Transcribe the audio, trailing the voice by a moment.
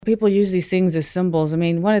People use these things as symbols. I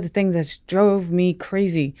mean, one of the things that drove me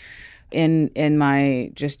crazy in my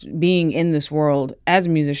just being in this world as a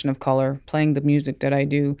musician of color, playing the music that I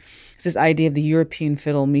do, is this idea of the European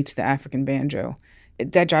fiddle meets the African banjo.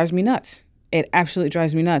 That drives me nuts. It absolutely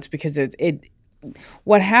drives me nuts because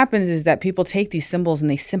what happens is that people take these symbols and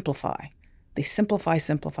they simplify. They simplify.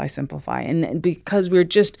 And because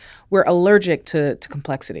we're allergic to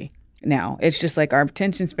complexity now. It's just like our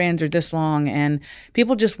attention spans are this long and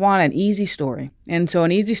people just want an easy story. And so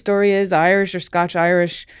an easy story is the Irish or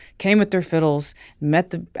Scotch-Irish came with their fiddles, met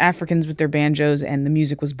the Africans with their banjos, and the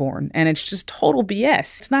music was born. And it's just total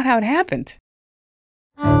BS. It's not how it happened.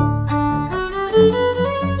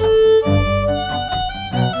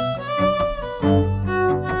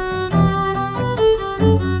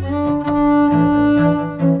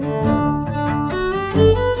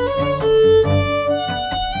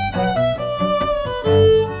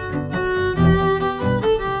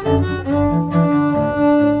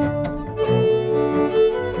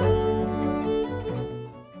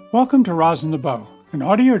 Welcome to Rosin the Bow, an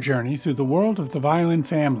audio journey through the world of the violin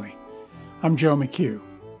family. I'm Joe McHugh.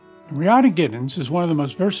 Rihanna Giddens is one of the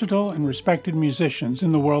most versatile and respected musicians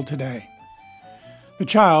in the world today. The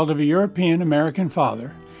child of a European-American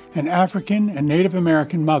father, an African and Native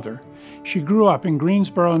American mother, she grew up in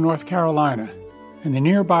Greensboro, North Carolina, in the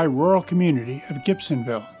nearby rural community of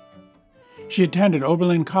Gibsonville. She attended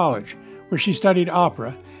Oberlin College, where she studied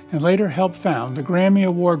opera and later helped found the Grammy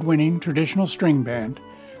Award-winning traditional string band,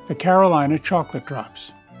 the Carolina Chocolate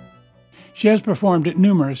Drops. She has performed at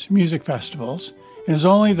numerous music festivals and is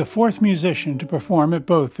only the fourth musician to perform at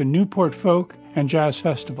both the Newport Folk and Jazz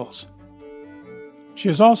Festivals. She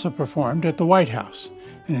has also performed at the White House,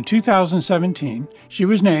 and in 2017, she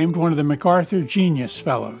was named one of the MacArthur Genius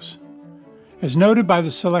Fellows. As noted by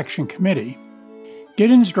the selection committee,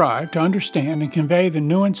 Giddens' drive to understand and convey the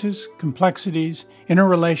nuances, complexities,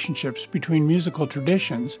 interrelationships between musical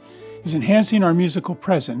traditions is enhancing our musical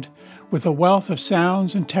present with a wealth of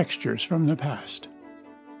sounds and textures from the past.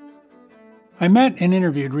 I met and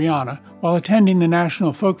interviewed Rihanna while attending the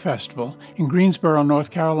National Folk Festival in Greensboro, North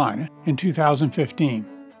Carolina in 2015.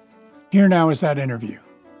 Here now is that interview.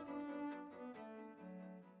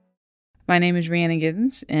 My name is Rihanna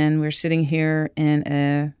Giddens, and we're sitting here in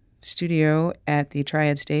a studio at the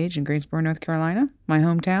Triad Stage in Greensboro, North Carolina, my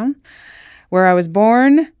hometown, where I was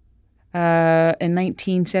born in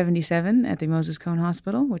 1977 at the Moses Cone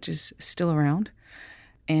Hospital, which is still around.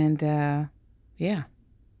 And yeah,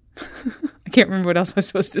 I can't remember what else I was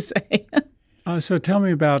supposed to say. So tell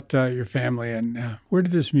me about your family and where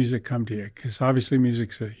did this music come to you? Because obviously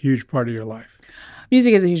music's a huge part of your life.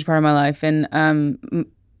 Music is a huge part of my life. And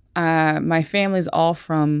my family's all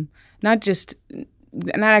from not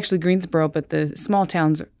actually Greensboro, but the small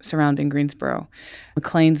towns surrounding Greensboro.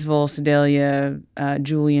 McLeansville, Sedalia,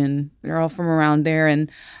 Julian, they're all from around there. And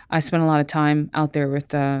I spent a lot of time out there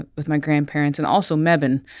with my grandparents and also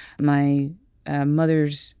Mebane. My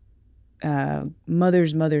mother's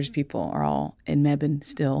people are all in Mebane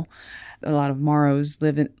still. A lot of Morrows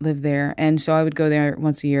live there. And so I would go there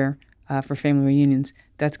once a year for family reunions.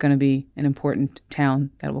 That's going to be an important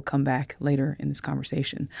town that will come back later in this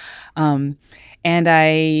conversation. And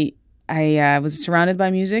I was surrounded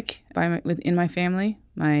by music within my family.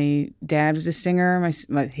 My dad was a singer.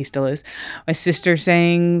 He still is. My sister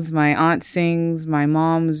sings. My aunt sings. My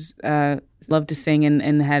mom's loved to sing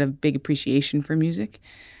and had a big appreciation for music.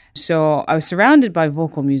 So I was surrounded by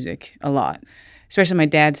vocal music a lot. Especially on my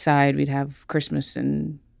dad's side, we'd have Christmas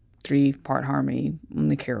and 3-part harmony on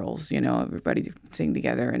the carols, everybody would sing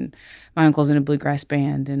together. And my uncle's in a bluegrass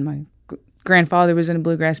band, and my grandfather was in a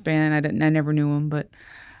bluegrass band. I never knew him, but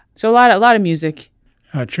so a lot of music.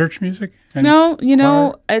 Church music? No,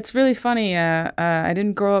 it's really funny. I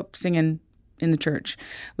didn't grow up singing in the church.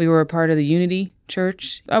 We were a part of the Unity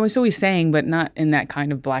Church. I was always sang, but not in that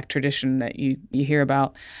kind of black tradition that you hear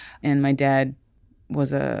about. And my dad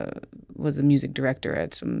was a music director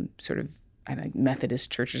at some sort of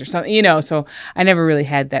Methodist churches or something, so I never really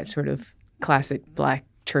had that sort of classic black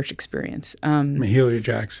church experience. Mahalia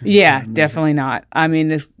Jackson. Yeah, definitely not. I mean,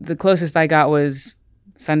 the closest I got was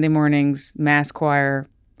Sunday mornings, mass choir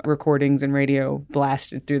recordings and radio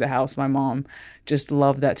blasted through the house. My mom just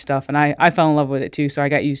loved that stuff, and I fell in love with it too, so I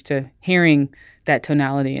got used to hearing that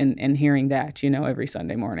tonality and hearing that, every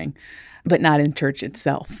Sunday morning, but not in church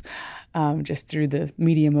itself, just through the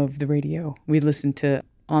medium of the radio. We listened to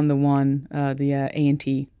on the one, the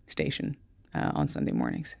A&T station on Sunday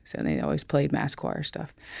mornings. So they always played mass choir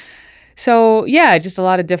stuff. So yeah, just a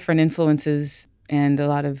lot of different influences and a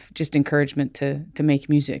lot of just encouragement to make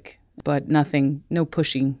music, but no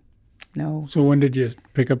pushing No. So when did you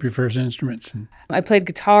pick up your first instruments? I played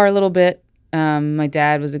guitar a little bit. My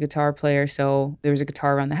dad was a guitar player, so there was a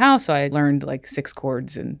guitar around the house. So I learned like 6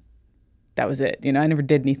 chords, and that was it. I never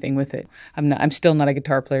did anything with it. I'm still not a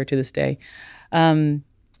guitar player to this day. And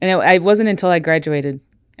it wasn't until I graduated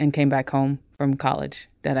and came back home from college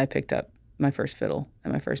that I picked up my first fiddle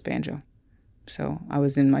and my first banjo. So I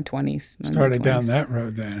was in my 20s. Started down that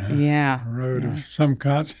road then, huh? Yeah. A road of some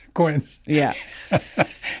consequence. Yeah.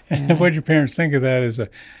 And what did your parents think of that as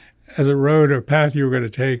a road or path you were going to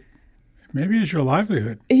take? Maybe it's your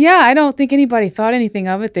livelihood. Yeah, I don't think anybody thought anything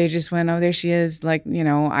of it. They just went, oh, there she is. Like,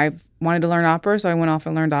 I wanted to learn opera, so I went off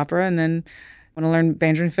and learned opera, and then I want to learn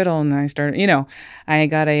banjo and fiddle, and then I started, I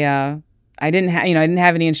got I didn't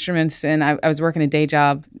have any instruments, and I was working a day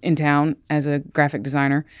job in town as a graphic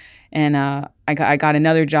designer, and I got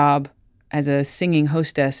another job as a singing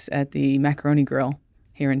hostess at the Macaroni Grill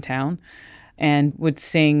here in town, and would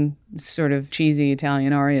sing sort of cheesy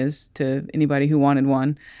Italian arias to anybody who wanted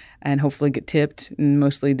one, and hopefully get tipped, and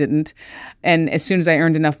mostly didn't. And as soon as I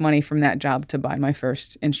earned enough money from that job to buy my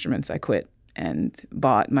first instruments, I quit and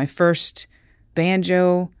bought my first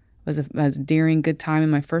banjo. Was a Deering good time,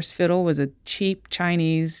 and my first fiddle was a cheap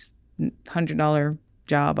Chinese $100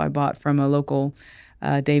 job I bought from a local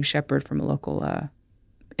Dave Shepard, from a local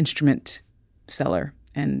instrument seller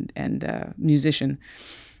and musician,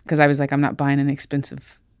 because I was like, I'm not buying an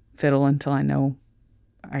expensive fiddle until I know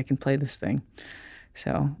I can play this thing.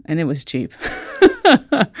 So, and it was cheap.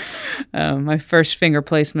 My first finger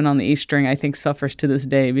placement on the E string, I think, suffers to this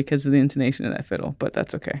day because of the intonation of that fiddle, but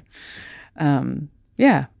that's okay.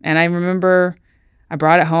 Yeah. And I remember I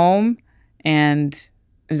brought it home, and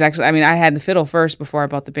it was actually, I had the fiddle first before I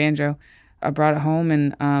bought the banjo. I brought it home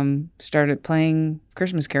and started playing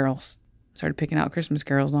Christmas carols, started picking out Christmas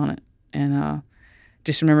carols on it. And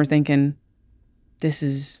just remember thinking, this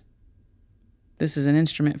is an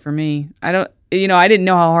instrument for me. I didn't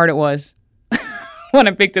know how hard it was when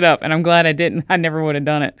I picked it up, and I'm glad I didn't. I never would have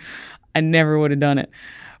done it.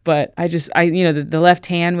 But the left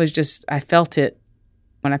hand was just, I felt it.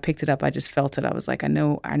 When I picked it up, I just felt it. I was like, I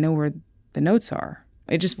know where the notes are.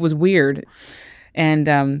 It just was weird. And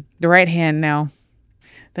the right hand now,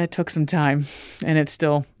 that took some time, and I'm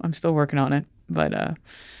still working on it. But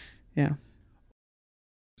yeah.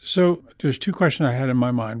 So there's 2 questions I had in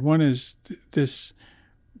my mind. One is this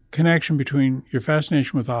connection between your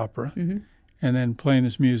fascination with opera and then playing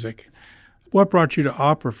this music. What brought you to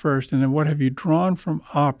opera first, and then what have you drawn from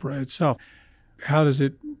opera itself? How does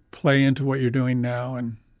it play into what you're doing now?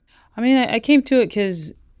 And I came to it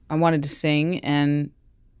because I wanted to sing, and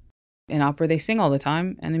in opera they sing all the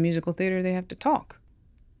time, and in musical theater they have to talk.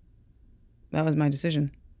 That was my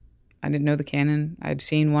decision. I didn't know the canon. I'd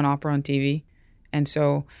seen one opera on TV, and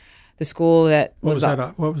so the school that what was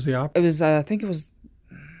the opera? It was I think it was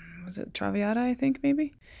it Traviata? I think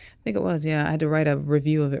maybe. I think it was. Yeah, I had to write a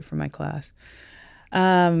review of it for my class.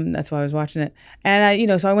 That's why I was watching it,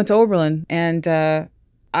 and so I went to Oberlin, and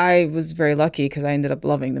I was very lucky because I ended up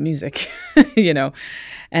loving the music,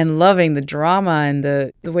 and loving the drama and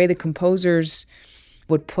the way the composers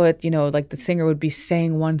would put, like the singer would be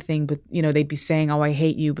saying one thing, but, they'd be saying, oh, I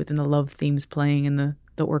hate you, but then the love theme's playing in the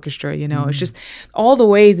orchestra, It's just all the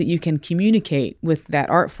ways that you can communicate with that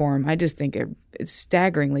art form. I just think it's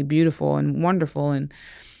staggeringly beautiful and wonderful. And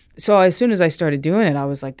so as soon as I started doing it, I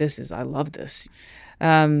was like, I love this.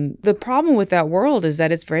 The problem with that world is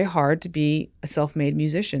that it's very hard to be a self-made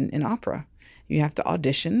musician in opera. You have to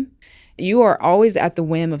audition. You are always at the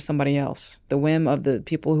whim of somebody else, the whim of the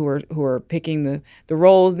people who are picking the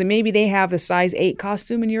roles. Maybe they have a size 8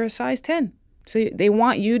 costume and you're a size 10. So they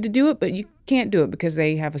want you to do it, but you can't do it because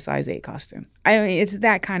they have a size 8 costume. It's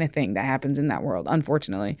that kind of thing that happens in that world,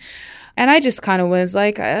 unfortunately. And I just kind of was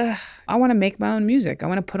like, I want to make my own music. I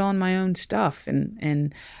want to put on my own stuff.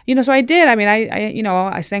 And so I did.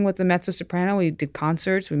 I sang with the mezzo soprano. We did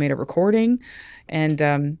concerts. We made a recording.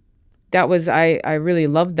 And that was, I really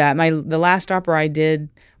loved that. The last opera I did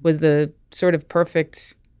was the sort of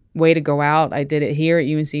perfect way to go out. I did it here at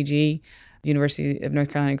UNCG, University of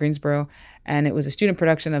North Carolina, Greensboro. And it was a student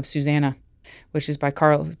production of Susanna, which is by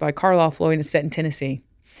Carlisle Floyd, and it's set in Tennessee.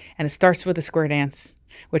 And it starts with a square dance,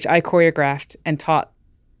 which I choreographed and taught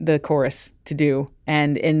the chorus to do,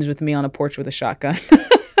 and ends with me on a porch with a shotgun,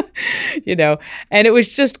 And it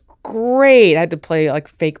was just great. I had to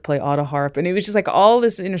fake play auto harp. And it was just like all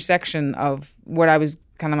this intersection of what I was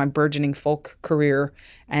kind of my burgeoning folk career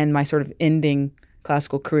and my sort of ending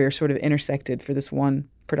classical career sort of intersected for this one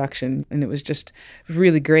production, and it was just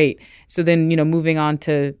really great. So then, moving on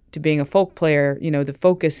to being a folk player, the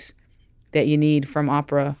focus that you need from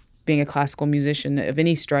opera, being a classical musician of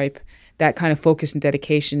any stripe, that kind of focus and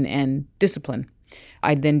dedication and discipline.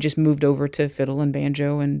 I then just moved over to fiddle and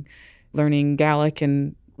banjo and learning Gaelic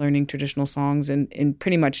and learning traditional songs and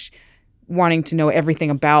pretty much wanting to know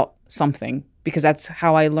everything about something, because that's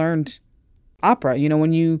how I learned opera. You know,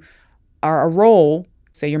 when you are a role,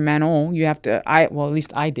 say you're Manon, you have to, at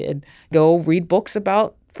least I did, go read books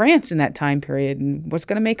about France in that time period and what's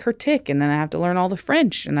going to make her tick. And then I have to learn all the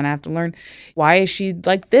French, and then I have to learn why is she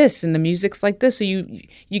like this and the music's like this. So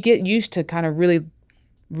you get used to kind of really,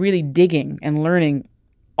 really digging and learning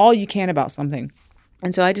all you can about something.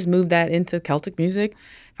 And so I just moved that into Celtic music.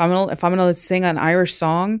 If I'm gonna sing an Irish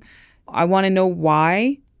song, I want to know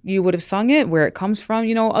why you would have sung it, where it comes from.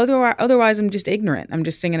 You know, otherwise I'm just ignorant. I'm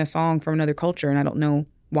just singing a song from another culture and I don't know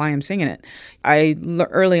why I'm singing it.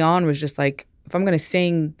 Early on was just like, if I'm going to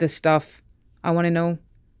sing this stuff, I want to know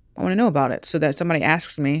about it so that somebody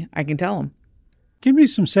asks me, I can tell them. Give me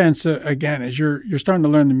some sense, again, as you're starting to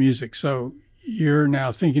learn the music. So you're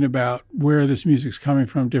now thinking about where this music's coming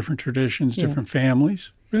from, different traditions, different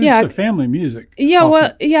families. Really, it's a family music. Yeah,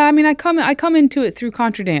 often. I mean, I come into it through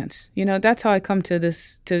contra dance. You know, that's how I come to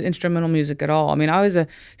instrumental music at all. I mean, I was a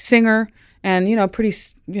singer. And,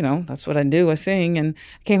 that's what I do. I sing, and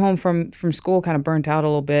I came home from school kind of burnt out a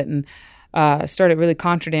little bit, and started really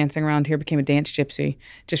contra dancing around here, became a dance gypsy,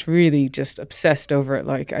 just really just obsessed over it.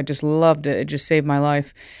 Like, I just loved it. It just saved my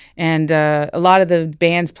life. And a lot of the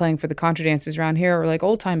bands playing for the contra dances around here are like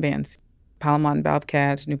old time bands. Palomountain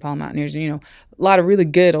Bobcats, New Palm Mountaineers, a lot of really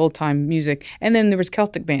good old time music. And then there was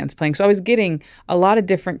Celtic bands playing. So I was getting a lot of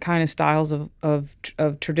different kind of styles of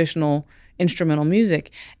traditional instrumental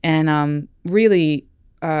music, and really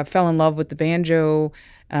fell in love with the banjo.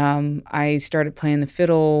 I started playing the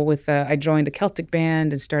fiddle I joined a Celtic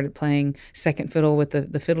band and started playing second fiddle with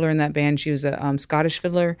the fiddler in that band. She was a Scottish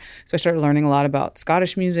fiddler. So I started learning a lot about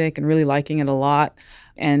Scottish music and really liking it a lot.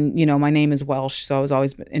 And, my name is Welsh, so I was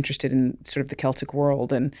always interested in sort of the Celtic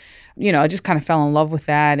world. And, I just kind of fell in love with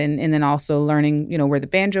that. And then also learning, where the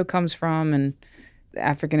banjo comes from and the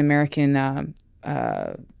African-American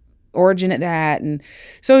origin of that. And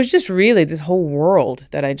so it was just really this whole world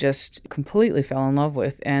that I just completely fell in love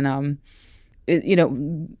with. And,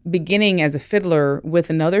 beginning as a fiddler with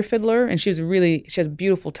another fiddler, and she has a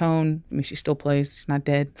beautiful tone. I mean, she still plays. She's not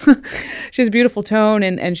dead. She has a beautiful tone,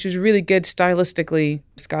 and she was a really good stylistically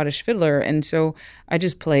Scottish fiddler. And so I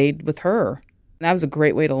just played with her. And that was a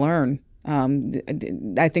great way to learn.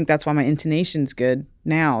 I think that's why my intonation's good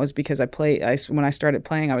now, is because when I started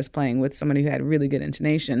playing, I was playing with somebody who had really good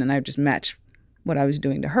intonation, and I just matched what I was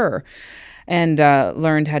doing to her, and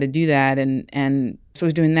learned how to do that. And so I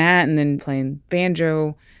was doing that, and then playing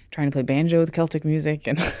banjo, trying to play banjo with Celtic music,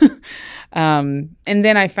 and and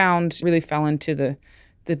then I really fell into the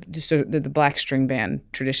black string band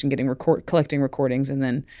tradition, collecting recordings, and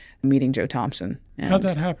then meeting Joe Thompson. How'd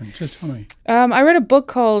that happen? Just tell me. I read a book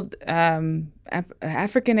called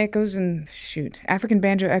African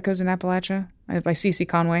Banjo Echoes in Appalachia by CeCe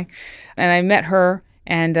Conway, and I met her,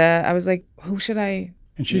 and I was like, who should I?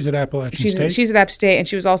 And she's at Appalachian State? She's at App State, and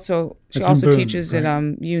she also Boone, teaches right? at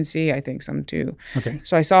UNC, I think, some too. Okay.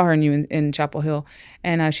 So I saw her in Chapel Hill,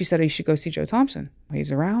 and she said, you should go see Joe Thompson.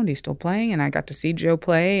 He's around, he's still playing, and I got to see Joe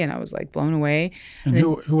play, and I was like blown away. And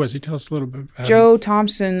who was he? Tell us a little bit about Joe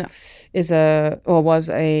Thompson was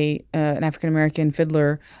an African-American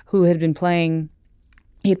fiddler who had been playing.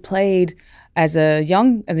 He had played as a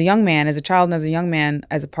young man, as a child and as a young man,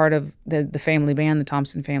 as a part of the family band, the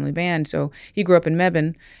Thompson family band. So he grew up in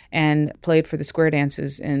Mebane and played for the square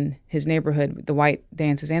dances in his neighborhood, the white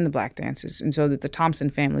dances and the black dances. And so that the Thompson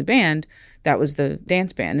family band, that was the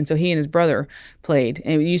dance band. And so he and his brother played.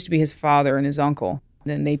 And it used to be his father and his uncle.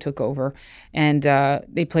 Then they took over. And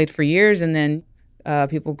they played for years, and then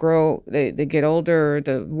people grow, they get older,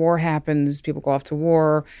 the war happens, people go off to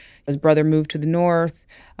war. His brother moved to the north.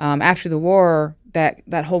 After the war,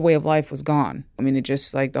 that whole way of life was gone. I mean, it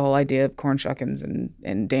just like the whole idea of corn shuckings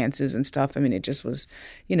and dances and stuff. I mean, it just was,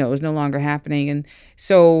 it was no longer happening. And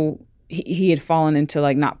so he had fallen into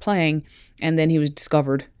like not playing. And then he was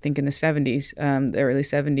discovered, I think in the 70s, the early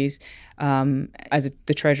 70s, as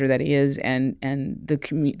the treasure that he is, and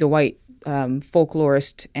the white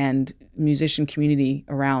folklorist and musician community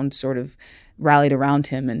around sort of rallied around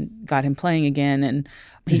him and got him playing again. And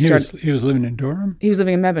he was living in Durham? He was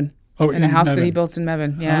living in Mebane. Oh, in a house Mebane. that he built in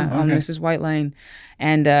Mebane, on Mrs. White Lane.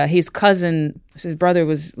 And his cousin, his brother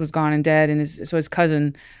was gone and dead, and his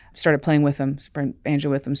cousin started playing with him, banjo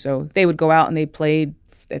with him. So they would go out and they played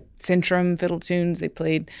at Centrum fiddle tunes. They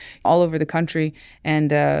played all over the country,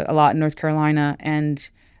 and a lot in North Carolina, and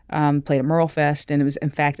played at Merle Fest. And it was, in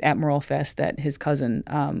fact, at Merle Fest that his cousin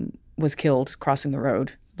was killed crossing the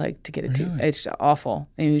road, like to get a tooth. It's awful.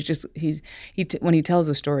 And when he tells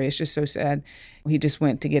the story, it's just so sad. He just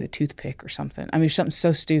went to get a toothpick or something. I mean, something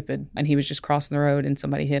so stupid. And he was just crossing the road and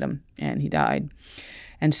somebody hit him and he died.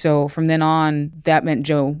 And so from then on, that meant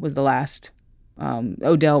Joe was the last.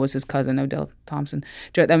 Odell was his cousin, Odell Thompson.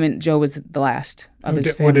 That meant Joe was the last of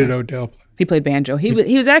his family. What did Odell play? He played banjo. He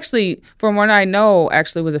was actually, from what I know,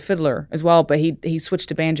 actually was a fiddler as well. But he switched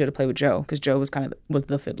to banjo to play with Joe because Joe was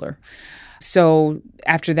the fiddler. So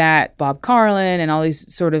after that, Bob Carlin and all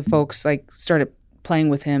these sort of folks like started playing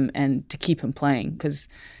with him and to keep him playing because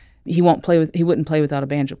he wouldn't play without a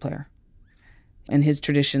banjo player. In his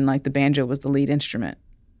tradition, like the banjo was the lead instrument.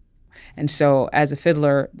 And so as a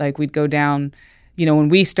fiddler, like we'd go down, when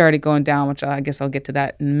we started going down, which I guess I'll get to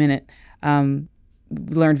that in a minute,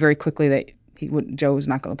 we learned very quickly that Joe was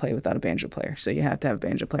not going to play without a banjo player. So you have to have a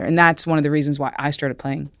banjo player. And that's one of the reasons why I started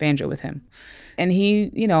playing banjo with him. And he,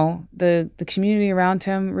 the community around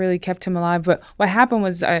him really kept him alive. But what happened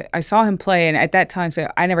was I saw him play, and at that time,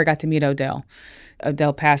 so I never got to meet Odell.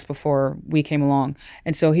 Odell passed before we came along.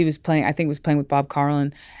 And so he was playing, I think was playing with Bob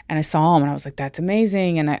Carlin. And I saw him and I was like, that's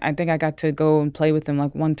amazing. And I think I got to go and play with him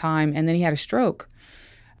like one time. And then he had a stroke.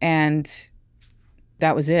 And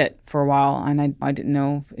that was it for a while. And I didn't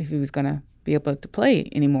know if he was going to be able to play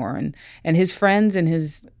anymore. And his friends and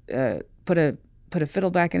his put a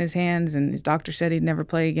fiddle back in his hands, and his doctor said he'd never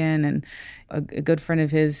play again. And a good friend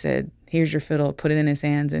of his said, here's your fiddle, put it in his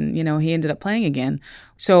hands. And, he ended up playing again.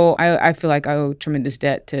 So I feel like I owe tremendous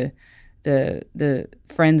debt to the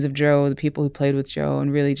friends of Joe, the people who played with Joe,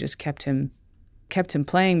 and really just kept him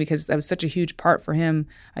playing because that was such a huge part for him.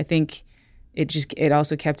 I think it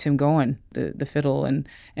also kept him going, the fiddle, and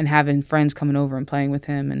having friends coming over and playing with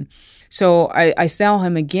him. And so I saw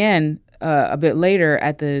him again a bit later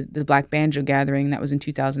at the Black Banjo Gathering. That was in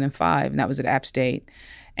 2005, and that was at App State.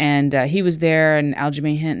 And he was there, and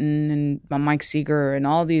Aljamain Hinton and Mike Seeger and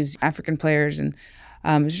all these African players. And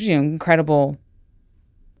it was incredible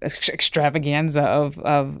extravaganza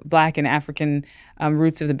of Black and African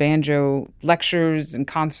roots of the banjo, lectures and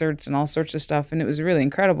concerts and all sorts of stuff. And it was really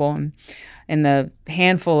incredible. And the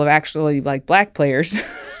handful of actually like Black players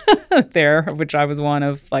there, which I was one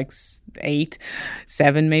of like 8,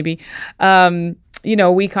 7 maybe,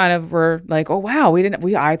 we kind of were like, oh, wow,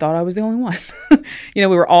 I thought I was the only one. We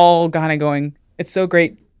were all kind of going, it's so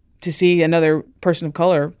great to see another person of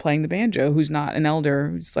color playing the banjo who's not an elder,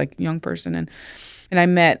 who's like a young person. And I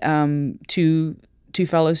met two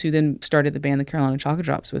fellows who then started the band, the Carolina Chocolate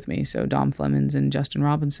Drops, with me. So Dom Flemons and Justin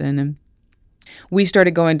Robinson. And we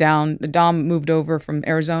started going down. Dom moved over from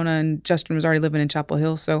Arizona, and Justin was already living in Chapel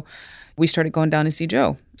Hill. So we started going down to see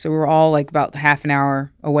Joe. So we were all like about half an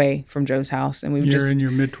hour away from Joe's house. And You're in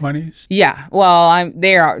your mid-20s? Yeah. Well,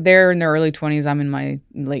 they're in their early 20s. I'm in my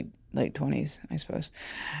late 20s, I suppose.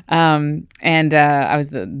 And I was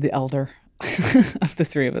the elder of the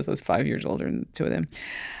three of us. I was 5 years older than the two of them.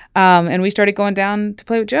 And we started going down to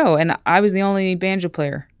play with Joe. And I was the only banjo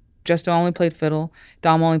player. Justin only played fiddle.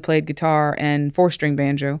 Dom only played guitar and 4-string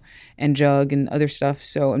banjo and jug and other stuff,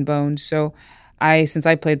 and bones. So since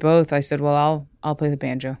I played both, I said, well, I'll play the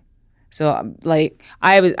banjo. So like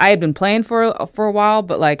I had been playing for a while,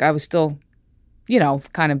 but like I was still,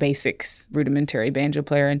 kind of basics, rudimentary banjo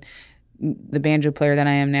player. And the banjo player that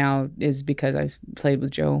I am now is because I've played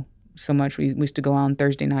with Joe so much. We used to go out on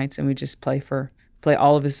Thursday nights and we just play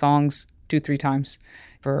all of his songs 2-3 times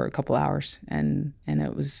for a couple hours, and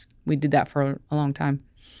we did that for a long time.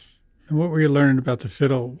 And what were you learning about the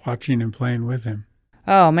fiddle watching and playing with him?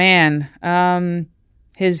 Oh man,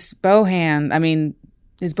 his bow hand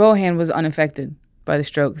was unaffected by the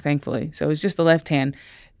stroke, thankfully. So it was just the left hand.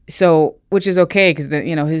 So, which is okay because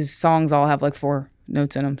his songs all have like 4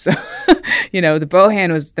 notes in them. So, the bow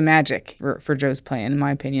hand was the magic for Joe's playing, in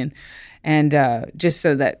my opinion. And just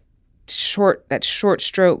so that short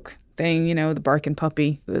stroke thing, the barking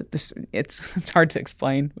puppy, it's hard to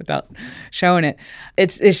explain without showing it.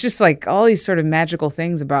 It's just like all these sort of magical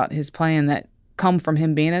things about his playing that come from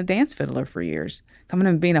him being a dance fiddler for years, coming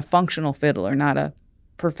from being a functional fiddler, not a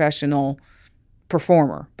professional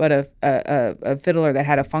performer, but a fiddler that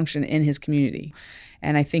had a function in his community.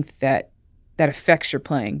 And I think that affects your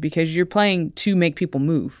playing because you're playing to make people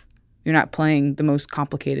move. You're not playing the most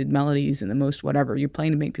complicated melodies and the most whatever. You're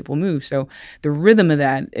playing to make people move. So the rhythm of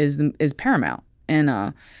that is paramount, and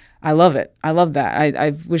I love it. I love that.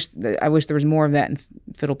 I wish there was more of that in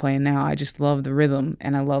fiddle playing now. I just love the rhythm,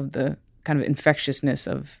 and I love the kind of infectiousness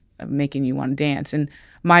of making you want to dance. And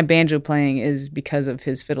my banjo playing is because of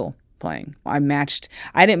his fiddle playing. I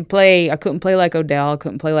couldn't play like Odell. I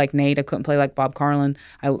couldn't play like Nate. I couldn't play like Bob Carlin.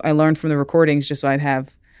 I learned from the recordings just so I'd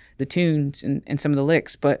have the tunes and some of the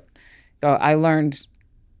licks, but I learned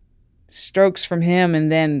strokes from him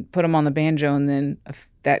and then put them on the banjo, and then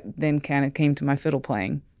that then kind of came to my fiddle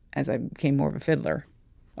playing as I became more of a fiddler.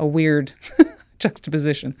 A weird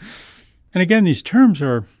juxtaposition. And again, these terms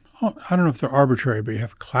are, I don't know if they're arbitrary, but you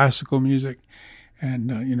have classical music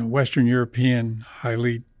and, Western European,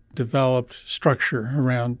 highly developed structure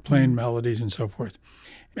around playing melodies and so forth.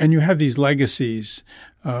 And you have these legacies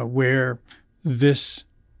where this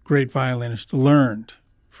great violinist learned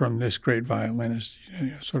from this great violinist,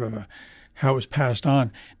 sort of how it was passed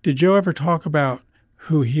on. Did Joe ever talk about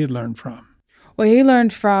who he had learned from? Well, he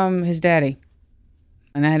learned from his daddy,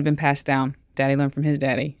 and that had been passed down. Daddy learned from his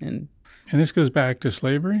daddy. And this goes back to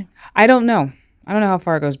slavery? I don't know. I don't know how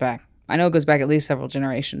far it goes back. I know it goes back at least several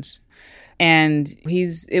generations. And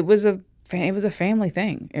it was a family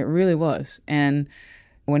thing. It really was. And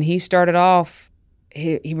when he started off,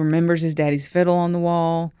 he remembers his daddy's fiddle on the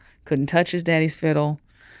wall, couldn't touch his daddy's fiddle,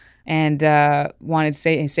 and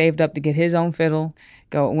saved up to get his own fiddle.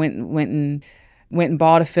 Went and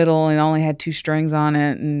bought a fiddle and only had 2 strings on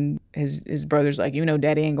it. And his brother's like,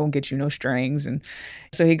 Daddy ain't gonna get you no strings. And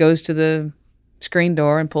so he goes to the screen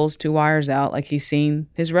door and pulls 2 wires out like he's seen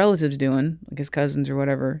his relatives doing, like his cousins or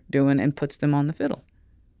whatever doing, and puts them on the fiddle.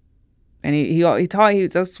 And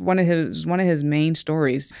that's one of his main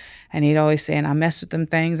stories. And he'd always say, and I messed with them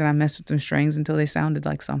things and I messed with them strings until they sounded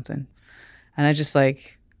like something. And I just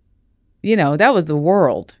that was the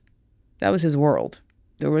world. That was his world.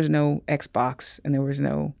 There was no Xbox and there was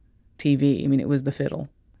no TV. I mean, it was the fiddle.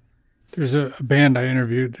 There's a band I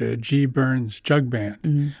interviewed, the G. Burns Jug Band.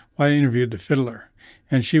 Mm-hmm. Well, I interviewed the fiddler.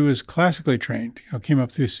 And she was classically trained, came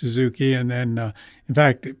up through Suzuki, and then, in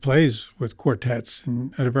fact, it plays with quartets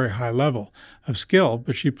and at a very high level of skill.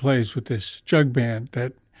 But she plays with this jug band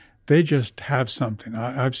that they just have something.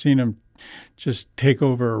 I've seen them just take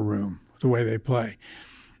over a room the way they play.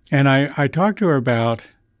 And I talked to her about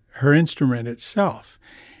her instrument itself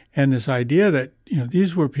and this idea that,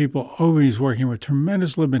 these were people always working with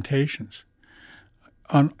tremendous limitations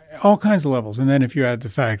on all kinds of levels. And then if you add the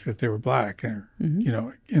fact that they were black, or,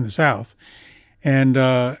 in the South, and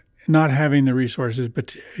not having the resources,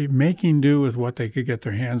 but making do with what they could get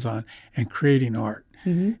their hands on and creating art.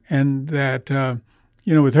 Mm-hmm. And that,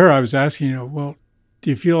 with her, I was asking, well, do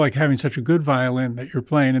you feel like having such a good violin that you're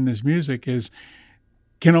playing in this music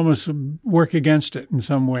can almost work against it in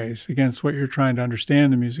some ways, against what you're trying to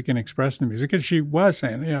understand the music and express the music? And she was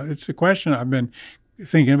saying, it's a question I've been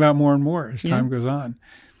thinking about more and more as time goes on.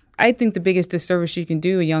 I think the biggest disservice you can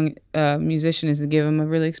do a young musician is to give him a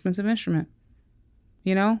really expensive instrument.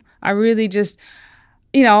 I really just,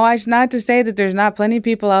 it's not to say that there's not plenty of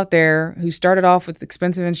people out there who started off with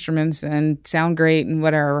expensive instruments and sound great and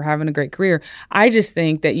whatever, having a great career. I just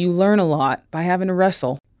think that you learn a lot by having to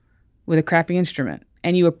wrestle with a crappy instrument,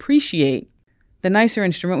 and you appreciate the nicer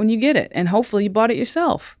instrument when you get it, and hopefully you bought it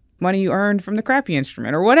yourself. Money you earned from the crappy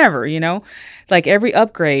instrument or whatever, like every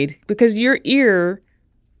upgrade, because your ear,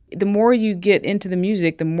 the more you get into the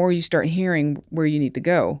music, the more you start hearing where you need to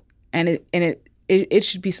go. And it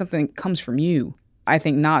should be something that comes from you. I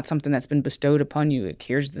think not something that's been bestowed upon you. Like,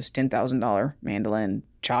 here's this $10,000 mandolin,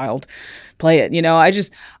 child, play it.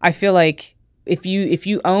 I feel like if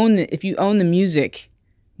you own the music,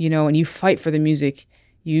 and you fight for the music,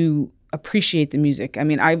 you appreciate the music. I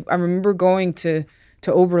mean, I remember going to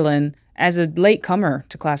Oberlin as a late comer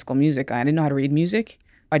to classical music. I didn't know how to read music.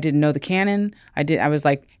 I didn't know the canon. I was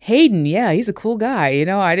like, Haydn, yeah, he's a cool guy.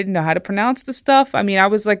 I didn't know how to pronounce the stuff. I mean, I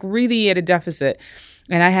was like really at a deficit,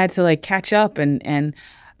 and I had to like catch up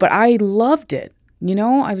but I loved it.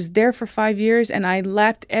 I was there for 5 years, and I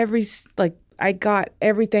lapped I got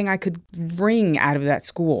everything I could wring out of that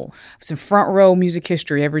school. I was in front row music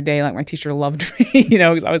history every day. Like, my teacher loved me,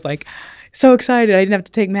 because I was like so excited. I didn't have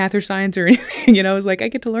to take math or science or anything. I was like, I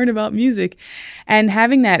get to learn about music. And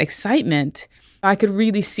having that excitement, I could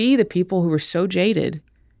really see the people who were so jaded,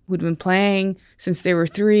 who'd been playing since they were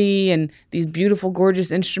 3, and these beautiful,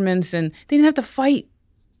 gorgeous instruments, and they didn't have to fight.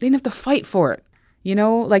 They didn't have to fight for it.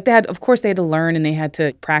 Like of course they had to learn and they had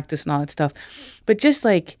to practice and all that stuff. But just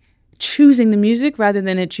like choosing the music rather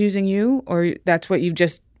than it choosing you, or that's what you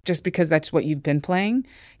just because that's what you've been playing.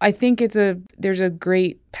 I think there's a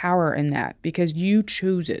great power in that, because you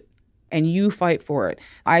choose it and you fight for it.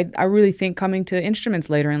 I really think coming to instruments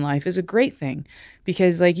later in life is a great thing,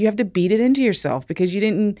 because like you have to beat it into yourself, because you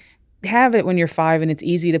didn't have it when you're 5 and it's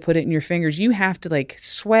easy to put it in your fingers. You have to like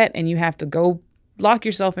sweat, and you have to go lock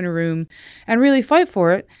yourself in a room and really fight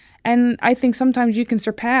for it. And I think sometimes you can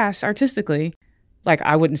surpass artistically like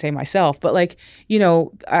I wouldn't say myself, but like, you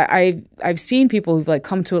know, I've seen people who've like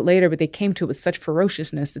come to it later, but they came to it with such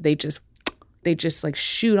ferociousness that they just like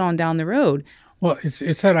shoot on down the road. Well,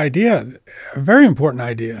 it's that idea, a very important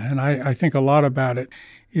idea, and I think a lot about it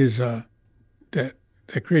is that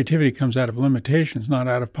creativity comes out of limitations, not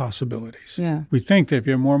out of possibilities. Yeah. We think that if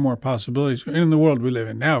you have more and more possibilities, in the world we live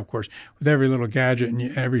in now, of course, with every little gadget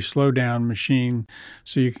and every slow-down machine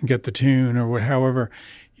so you can get the tune or however,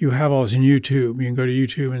 you have all this in YouTube. You can go to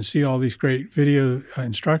YouTube and see all these great video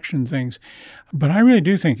instruction things. But I really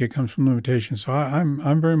do think it comes from limitations. So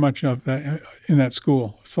I'm very much of that, in that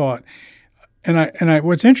school of thought. And I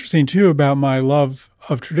what's interesting too about my love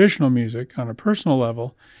of traditional music on a personal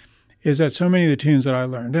level is that so many of the tunes that I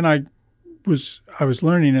learned, and I was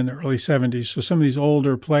learning in the early 70s, so some of these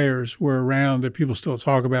older players were around that people still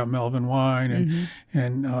talk about, Melvin Wine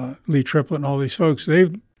and Lee Triplett and all these folks. They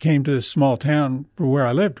came to this small town where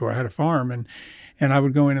I lived, where I had a farm, and I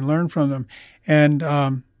would go in and learn from them. And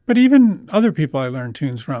but even other people I learned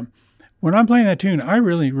tunes from. When I'm playing that tune, I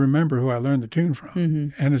really remember who I learned the tune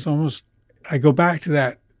from. And it's almost, I go back to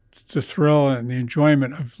that, the thrill and the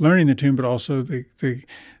enjoyment of learning the tune, but also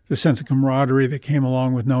the sense of camaraderie that came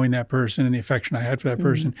along with knowing that person and the affection I had for that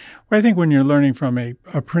person. Where I think when you're learning from a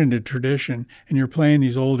printed tradition and you're playing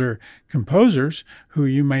these older composers who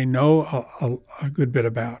you may know a good bit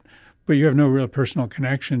about, but you have no real personal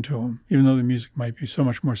connection to them, even though the music might be so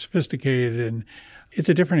much more sophisticated, and it's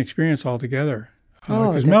a different experience altogether.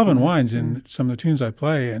 Because Melvin Wine's in some of the tunes I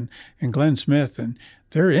play, and Glenn Smith, and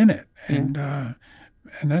they're in it, and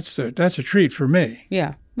that's a treat for me.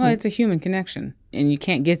 Yeah, well, it's a human connection, and you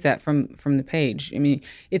can't get that from the page. I mean,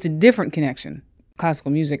 it's a different connection.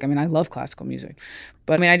 Classical music. I mean, I love classical music,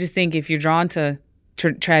 but I mean, I just think if you're drawn to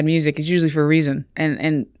trad music, it's usually for a reason,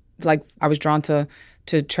 and like I was drawn to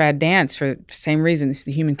trad dance for the same reason. It's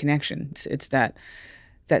the human connection. It's that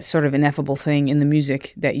sort of ineffable thing in the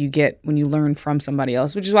music that you get when you learn from somebody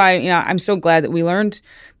else, which is why, you know, I'm so glad that we learned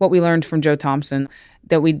what we learned from Joe Thompson,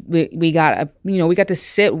 that we got to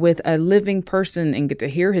sit with a living person and get to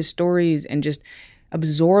hear his stories and just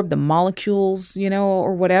absorb the molecules, you know,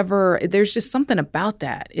 or whatever. There's just something about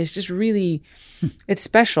that. It's just really, it's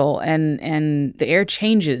special. And the air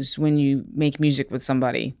changes when you make music with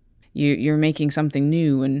somebody. You're making something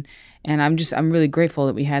new. And I'm really grateful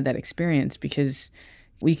that we had that experience, because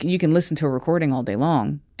you can listen to a recording all day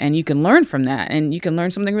long and you can learn from that, and you can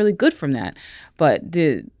learn something really good from that. But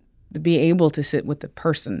to be able to sit with the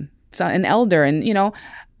person, an elder, and, you know,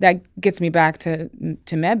 that gets me back to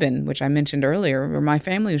Mebane, which I mentioned earlier, where my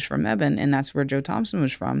family was from Mebane, and that's where Joe Thompson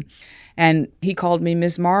was from. And he called me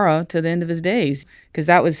Miss Morrow to the end of his days, because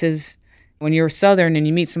that was his, when you're Southern and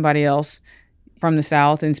you meet somebody else from the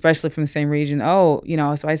South, and especially from the same region, so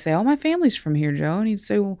I say, oh, my family's from here, Joe. And he'd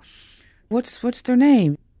say, well, what's their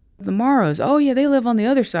name? The Morrows. Oh, yeah, they live on the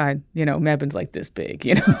other side. You know, Mebane's like this big,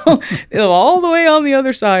 you know. They live all the way on the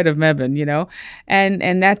other side of Mebane, you know. And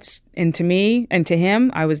to me and to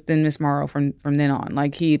him, I was then Miss Morrow from then on.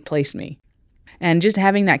 Like, he placed me. And just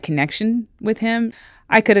having that connection with him,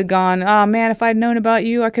 I could have gone, oh, man, if I'd known about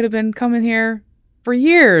you, I could have been coming here for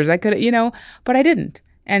years. I could have, you know, but I didn't.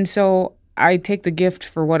 And so I take the gift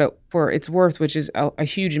for its worth, which is a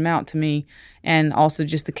huge amount to me. And also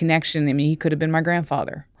just the connection. I mean, he could have been my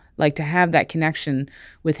grandfather. Like, to have that connection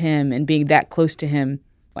with him and being that close to him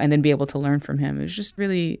and then be able to learn from him, it was just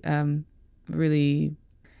really, really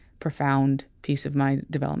profound piece of my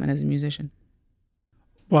development as a musician.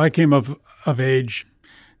 Well, I came of age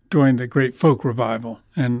during the great folk revival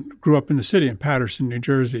and grew up in the city in Paterson, New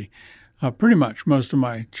Jersey, pretty much most of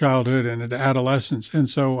my childhood and adolescence. And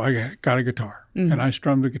so I got a guitar, and I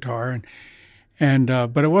strummed the guitar.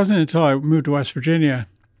 But it wasn't until I moved to West Virginia,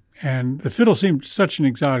 and the fiddle seemed such an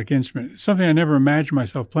exotic instrument, something I never imagined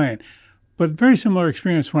myself playing. But very similar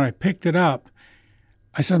experience when I picked it up,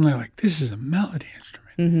 I suddenly this is a melody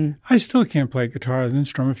instrument. I still can't play guitar other than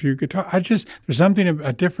strum a few guitar. There's something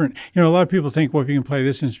a different, you know, a lot of people think, well, if you can play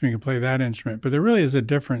this instrument, you can play that instrument. But there really is a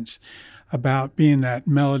difference about being that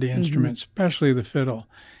melody instrument, especially the fiddle.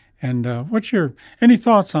 And any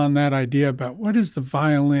thoughts on that idea about what is the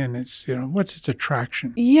violin? It's, you know, what's its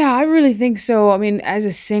attraction? Yeah, I really think so. I mean, as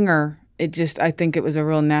a singer, I think it was a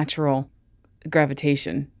real natural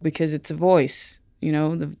gravitation, because it's a voice. You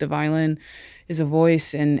know, the violin is a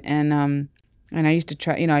voice, and I used to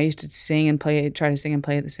try. You know, I used to sing and play at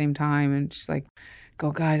the same time, and just like,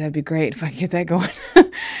 go, God, that'd be great if I could get that going,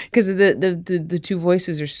 because the two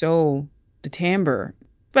voices are so, the timbre.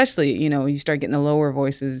 Especially, you know, you start getting the lower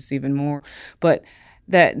voices even more. But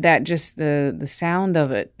that just the sound of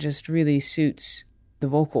it just really suits the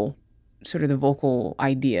vocal sort of the vocal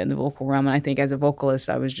idea and the vocal realm. And I think as a vocalist,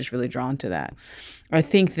 I was just really drawn to that. I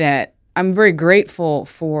think that I'm very grateful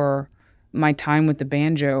for my time with the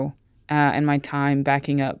banjo and my time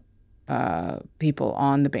backing up people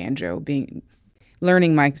on the banjo,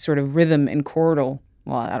 learning my sort of rhythm and chordal.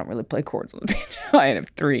 Well, I don't really play chords on the banjo. I have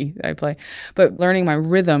 3 that I play. But learning my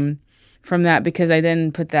rhythm from that, because I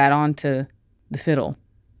then put that onto the fiddle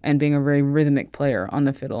and being a very rhythmic player on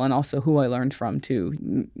the fiddle, and also who I learned from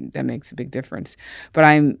too. That makes a big difference. But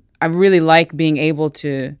I really like being able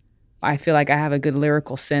to, I feel like I have a good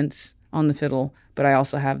lyrical sense on the fiddle, but I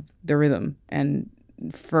also have the rhythm. And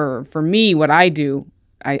for me, what I do,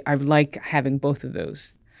 I like having both of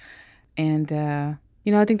those. And,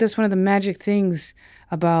 I think that's one of the magic things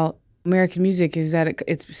about American music is that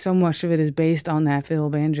it's so much of it is based on that fiddle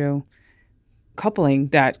banjo coupling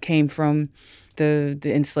that came from the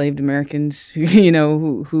enslaved Americans,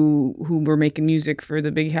 who were making music for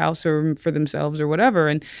the big house or for themselves or whatever.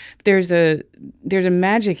 And there's a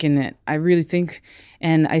magic in it, I really think.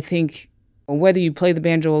 And I think whether you play the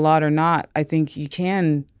banjo a lot or not, I think you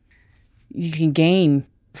can gain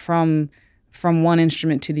from one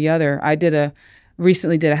instrument to the other. I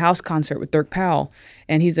recently did a house concert with Dirk Powell,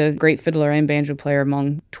 and he's a great fiddler and banjo player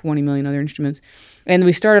among 20 million other instruments. And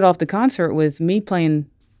we started off the concert with me playing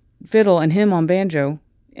fiddle and him on banjo,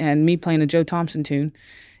 and me playing a Joe Thompson tune,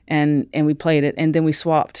 and we played it, and then we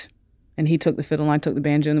swapped, and he took the fiddle and I took the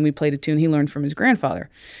banjo, and then we played a tune he learned from his grandfather.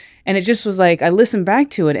 And it just was like, I listened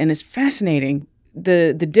back to it, and it's fascinating,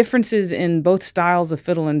 the differences in both styles of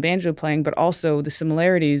fiddle and banjo playing, but also the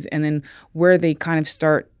similarities, and then where they kind of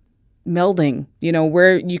start melding,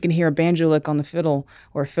 where you can hear a banjo lick on the fiddle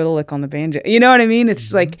or a fiddle lick on the banjo. You know what I mean?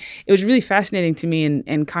 It's like, it was really fascinating to me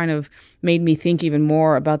and kind of made me think even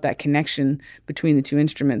more about that connection between the two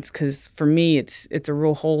instruments. Because for me, it's a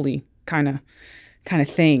real holy kind of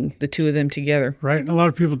thing, the two of them together. Right. And a lot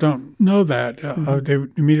of people don't know that. They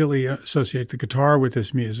immediately associate the guitar with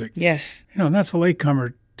this music. Yes. And that's a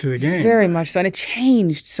latecomer to the game. Very much so. And it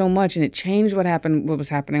changed so much, and it changed what was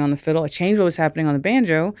happening on the fiddle. It changed what was happening on the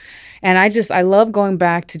banjo. And I love going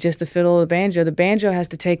back to just the fiddle or the banjo. The banjo has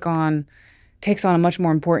to takes on a much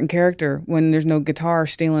more important character when there's no guitar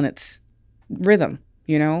stealing its rhythm,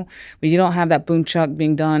 When you don't have that boom chuck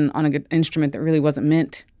being done on an instrument that really wasn't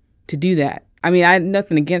meant to do that. I mean, I had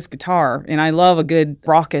nothing against guitar, and I love a good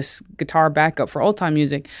raucous guitar backup for old-time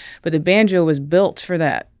music, but the banjo was built for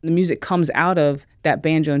that. The music comes out of that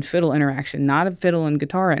banjo and fiddle interaction, not a fiddle and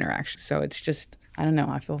guitar interaction. So it's just, I don't know,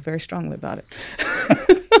 I feel very strongly about it.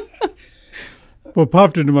 What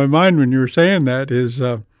popped into my mind when you were saying that is,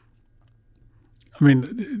 the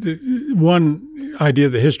one idea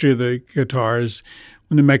of the history of the guitar is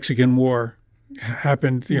when the Mexican War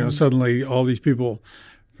happened, suddenly all these people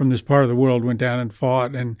from this part of the world went down and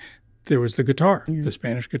fought, and there was the guitar, the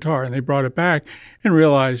Spanish guitar, and they brought it back and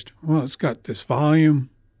realized, well, it's got this volume.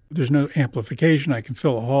 There's no amplification. I can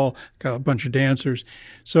fill a hall, got a bunch of dancers.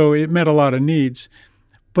 So it met a lot of needs.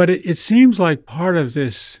 But it seems like part of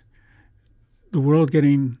this, the world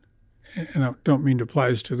getting, and I don't mean to apply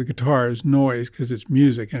this to the guitar as noise because it's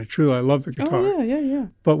music, and truly I love the guitar. Oh, yeah.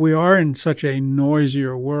 But we are in such a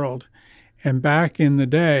noisier world. And back in the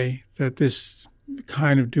day that this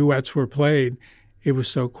kind of duets were played, it was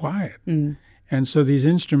so quiet. And so these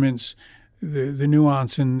instruments, the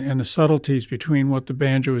nuance and the subtleties between what the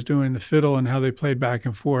banjo was doing, the fiddle, and how they played back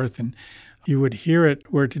and forth, and you would hear it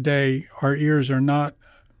where today our ears are not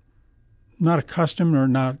accustomed or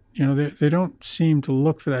not, they don't seem to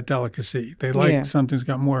look for that delicacy. They like something's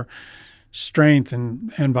got more strength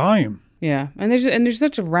and volume. Yeah, and there's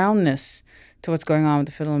such a roundness to what's going on with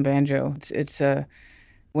the fiddle and banjo. It's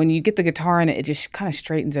when you get the guitar in it, it just kind of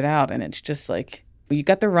straightens it out, and it's just like you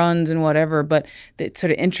got the runs and whatever, but the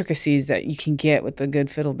sort of intricacies that you can get with the good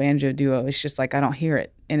fiddle banjo duo, it's just like I don't hear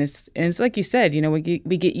it, and it's like you said, we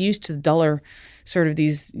get used to the duller sort of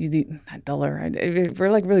not duller.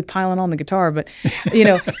 We're like really piling on the guitar, but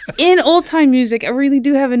in old time music, I really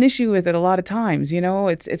do have an issue with it a lot of times.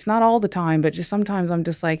 It's not all the time, but just sometimes I'm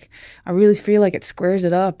just like I really feel like it squares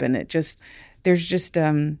it up, and there's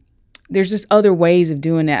just other ways of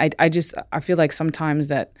doing it. I feel like sometimes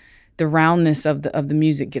that the roundness of the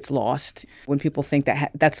music gets lost when people think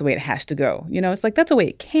that that's the way it has to go. It's like that's the way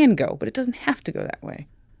it can go, but it doesn't have to go that way.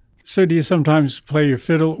 So do you sometimes play your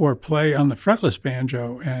fiddle or play on the fretless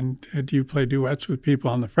banjo? And do you play duets with people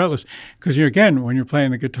on the fretless? Because when you're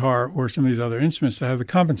playing the guitar or some of these other instruments that have the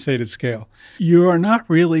compensated scale, you are not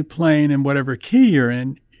really playing in whatever key you're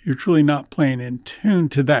in. You're truly not playing in tune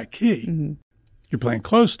to that key. Mm-hmm. You're playing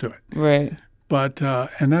close to it. Right. But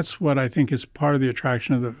and that's what I think is part of the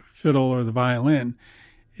attraction of the fiddle or the violin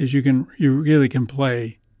is you really can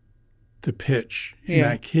play the pitch in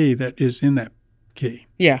that key that is in that key.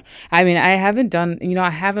 Yeah. I mean, I haven't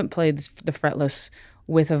played the fretless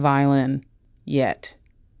with a violin yet,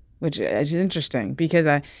 which is interesting because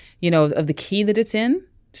of the key that it's in.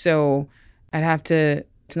 So I'd have to,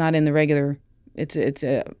 it's not in the regular,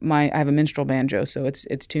 I have a minstrel banjo, so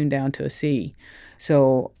it's tuned down to a C.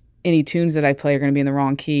 So any tunes that I play are going to be in the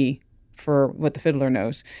wrong key for what the fiddler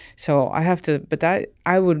knows. So I have to, but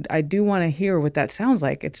I do want to hear what that sounds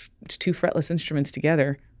like. It's two fretless instruments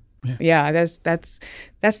together. Yeah, that's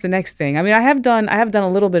the next thing. I mean, I have done a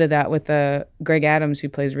little bit of that with Greg Adams, who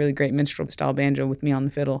plays really great minstrel style banjo with me on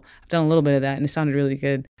the fiddle. I've done a little bit of that, and it sounded really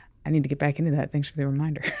good. I need to get back into that. Thanks for the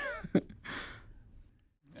reminder.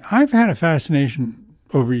 I've had a fascination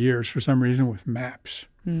over years for some reason with maps.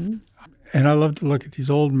 Mm-hmm. And I love to look at these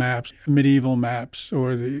old maps, medieval maps,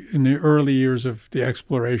 or in the early years of the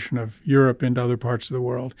exploration of Europe into other parts of the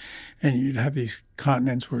world. And you'd have these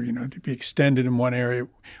continents where, they'd be extended in one area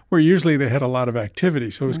where usually they had a lot of activity.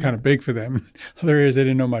 So it was kind of big for them. Other areas they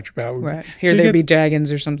didn't know much about. Right. Here there'd be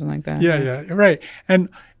dragons or something like that. Yeah, right. And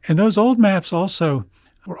those old maps also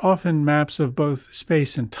were often maps of both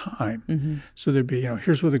space and time. Mm-hmm. So there'd be,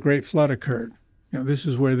 here's where the Great Flood occurred. This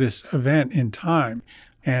is where this event in time.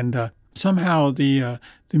 And somehow the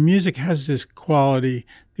music has this quality,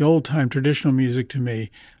 the old-time traditional music to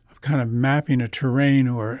me, of kind of mapping a terrain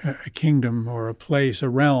or a kingdom or a place, a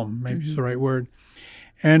realm, maybe is the right word.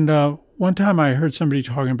 And one time I heard somebody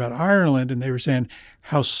talking about Ireland, and they were saying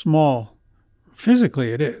how small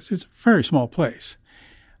physically it is. It's a very small place.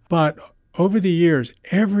 But over the years,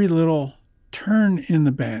 every little turn in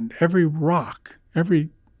the bend, every rock, every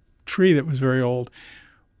tree that was very old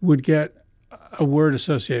would get a word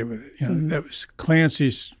associated with it. That was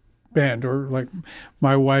Clancy's Bend, or like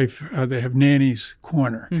my wife, they have Nanny's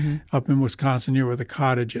Corner up in Wisconsin near where the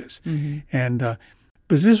cottage is. Mm-hmm. And but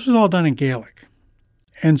this was all done in Gaelic.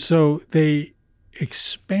 And so they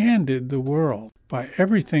expanded the world by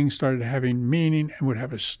everything started having meaning and would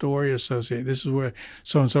have a story associated. This is where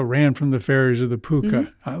so-and-so ran from the ferries of the Puka.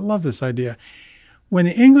 Mm-hmm. I love this idea. When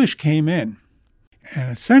the English came in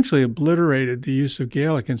and essentially obliterated the use of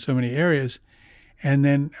Gaelic in so many areas, and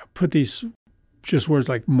then put these just words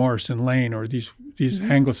like marsh and lane, or these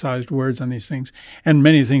anglicized words on these things, and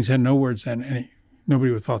many things had no words then.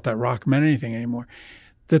 Nobody would have thought that rock meant anything anymore.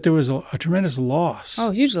 That there was a tremendous loss.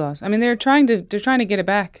 Oh, huge loss. I mean, they're trying to get it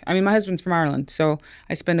back. I mean, my husband's from Ireland, so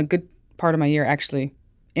I spend a good part of my year actually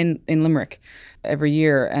in Limerick every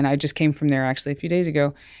year, and I just came from there actually a few days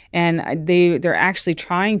ago, and they're actually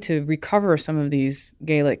trying to recover some of these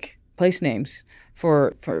Gaelic place names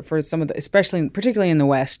for some of the, particularly in the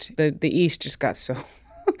West. The East just got so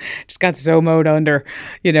mowed under,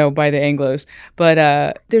 by the Anglos.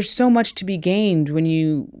 But there's so much to be gained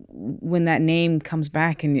when that name comes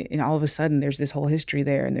back, and all of a sudden there's this whole history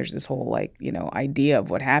there, and there's this whole idea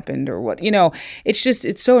of what happened or what,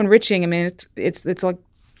 it's so enriching. I mean, it's like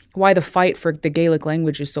why the fight for the Gaelic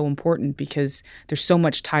language is so important, because there's so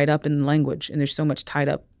much tied up in the language, and there's so much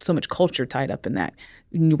culture tied up in that.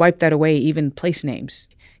 When you wipe that away, even place names,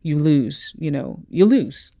 you lose.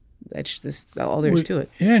 That's just all there is to it.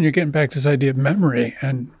 Yeah, and you're getting back to this idea of memory.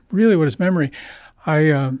 And really, what is memory?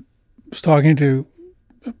 I was talking to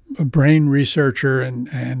a brain researcher,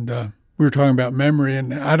 and we were talking about memory,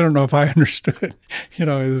 and I don't know if I understood.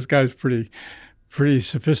 This guy's pretty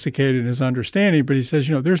sophisticated in his understanding, but he says,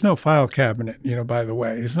 there's no file cabinet, by the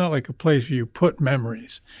way. It's not like a place where you put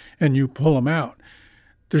memories and you pull them out.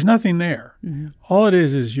 There's nothing there. Mm-hmm. All it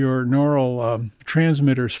is your neural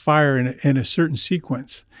transmitters fire in a certain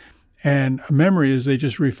sequence. And a memory is they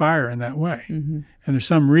just refire in that way. Mm-hmm. And there's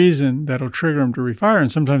some reason that'll trigger them to refire, and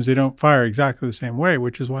sometimes they don't fire exactly the same way,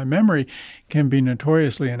 which is why memory can be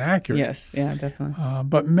notoriously inaccurate. Yes, yeah, definitely.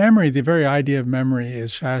 But memory, the very idea of memory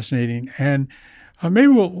is fascinating. And maybe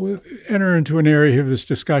we'll enter into an area of this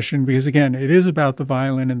discussion because, again, it is about the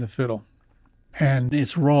violin and the fiddle and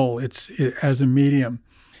its role as a medium.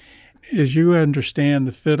 As you understand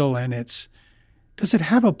the fiddle and does it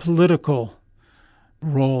have a political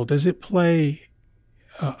role? Does it play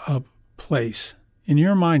a place in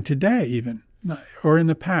your mind today even, or in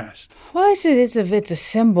the past? Well, I said it's a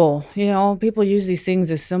symbol. People use these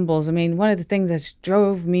things as symbols. I mean, one of the things that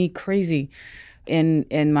drove me crazy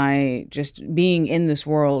in my just being in this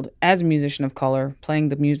world as a musician of color, playing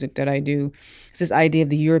the music that I do, is this idea of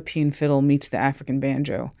the European fiddle meets the African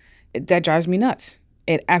banjo. That drives me nuts.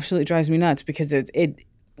 It absolutely drives me nuts because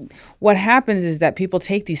what happens is that people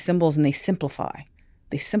take these symbols and they simplify.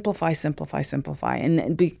 They simplify.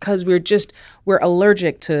 And because we're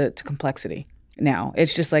allergic to complexity. now.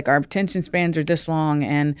 It's just like our attention spans are this long,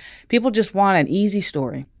 and people just want an easy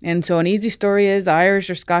story. And so an easy story is the Irish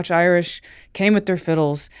or Scotch Irish came with their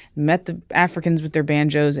fiddles, met the Africans with their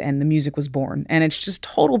banjos, and the music was born. And it's just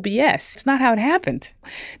total BS. It's not how it happened.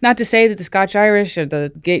 Not to say that the Scotch Irish or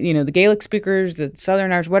the Gaelic speakers, the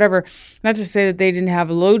Southern Irish, whatever, not to say that they didn't have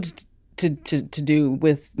loads to do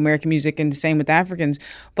with American music, and the same with Africans,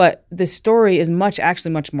 but the story is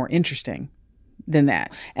actually much more interesting than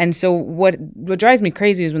that. And so what drives me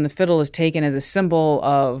crazy is when the fiddle is taken as a symbol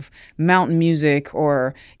of mountain music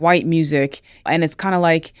or white music, and it's kind of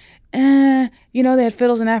like, they had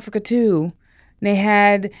fiddles in Africa too. They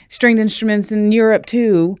had stringed instruments in Europe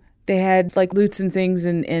too. They had like lutes and things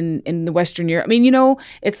in the Western Europe. I mean,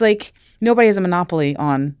 it's like nobody has a monopoly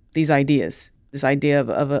on these ideas. This idea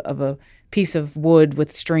of a piece of wood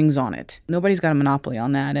with strings on it. Nobody's got a monopoly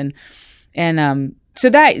on that, and so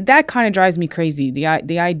that kind of drives me crazy. The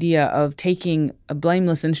idea of taking a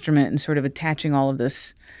blameless instrument and sort of attaching all of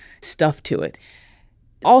this stuff to it.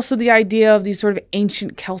 Also, the idea of these sort of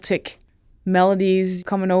ancient Celtic melodies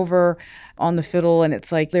coming over on the fiddle, and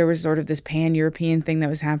it's like there was sort of this pan-European thing that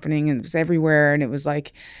was happening, and it was everywhere, and it was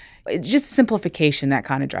like it's just simplification that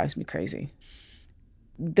kind of drives me crazy.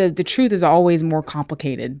 The truth is always more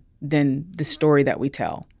complicated than the story that we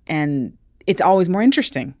tell. And it's always more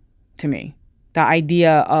interesting to me. The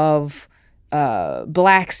idea of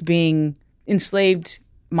blacks being enslaved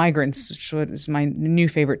migrants, which is my new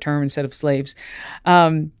favorite term instead of slaves,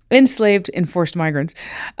 enslaved, enforced migrants,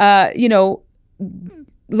 learning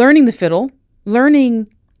the fiddle,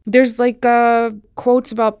 there's like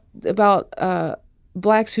quotes about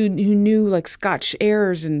blacks who knew like Scotch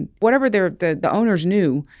airs and whatever the owners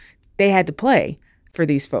knew, they had to play for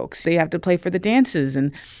these folks. They have to play for the dances.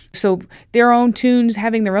 And so having their own tunes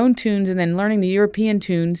and then learning the European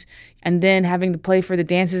tunes and then having to play for the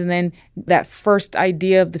dances and then that first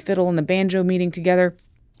idea of the fiddle and the banjo meeting together.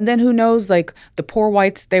 And then who knows, like the poor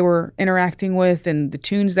whites they were interacting with and the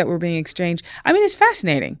tunes that were being exchanged. I mean, it's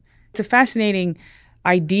fascinating. It's a fascinating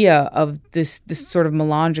idea of this sort of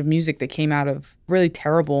melange of music that came out of really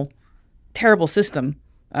terrible system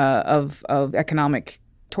of economic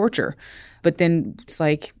torture. But then it's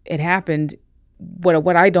like it happened.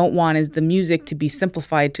 What I don't want is the music to be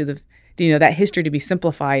simplified to that history to be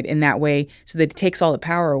simplified in that way, so that it takes all the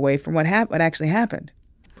power away from what actually happened.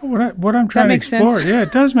 What I'm trying to explore, yeah,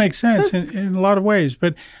 it does make sense in a lot of ways.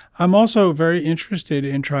 But I'm also very interested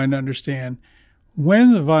in trying to understand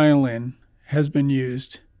when the violin has been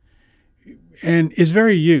used and its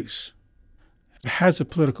very use has a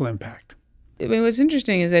political impact. I mean, what's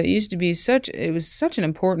interesting is that it used to be such an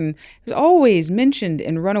important, it was always mentioned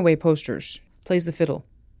in runaway posters, plays the fiddle,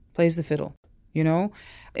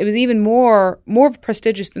 It was even more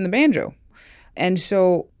prestigious than the banjo. And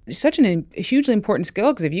so it's such a hugely important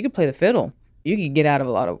skill, because if you could play the fiddle, you could get out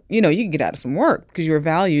of you could get out of some work because you were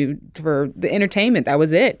valued for the entertainment. That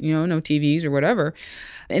was it, no TVs or whatever.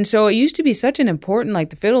 And so it used to be such an important,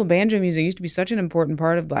 like the fiddle, banjo music used to be such an important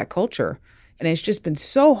part of Black culture. And it's just been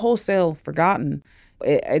so wholesale forgotten.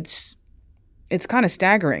 It's kind of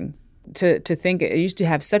staggering to think it used to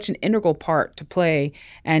have such an integral part to play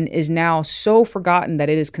and is now so forgotten that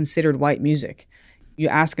it is considered white music. You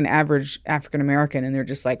ask an average African American and they're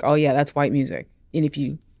just like, oh yeah, that's white music. And if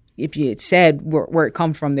you had said where it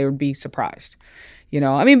comes from, they would be surprised.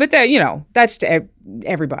 I mean, but that's to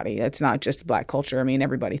everybody. That's not just Black culture. I mean,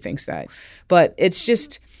 everybody thinks that. But it's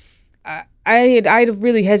just, I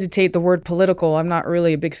really hesitate the word political. I'm not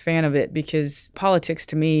really a big fan of it because politics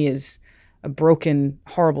to me is a broken,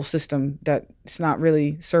 horrible system that's not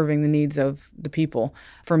really serving the needs of the people.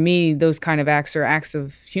 For me, those kind of acts are acts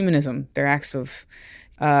of humanism. They're acts of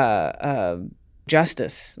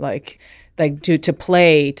justice, like to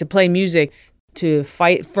play music, to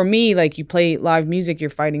fight. For me, like you play live music, you're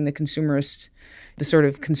fighting the sort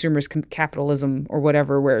of consumerist capitalism or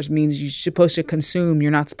whatever, where it means you're supposed to consume, you're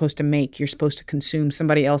not supposed to make, you're supposed to consume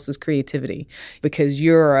somebody else's creativity because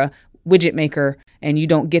you're a widget maker and you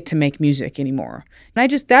don't get to make music anymore.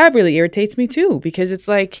 And that really irritates me too, because it's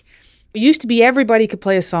like, it used to be everybody could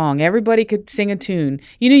play a song, everybody could sing a tune.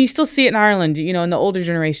 You still see it in Ireland, in the older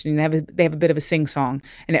generation, they have a bit of a sing song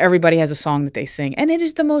and everybody has a song that they sing. And it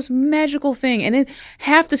is the most magical thing. And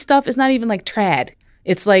half the stuff is not even like trad.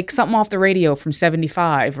 It's like something off the radio from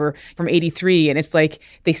 75 or from 83. And it's like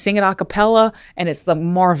they sing it a cappella and it's like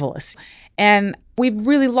marvelous. And we've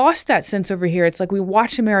really lost that sense over here. It's like we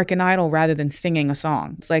watch American Idol rather than singing a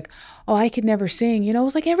song. It's like, oh, I could never sing.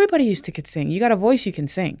 It's like everybody could sing. You got a voice, you can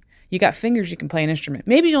sing. You got fingers, you can play an instrument.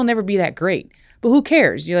 Maybe you'll never be that great, but who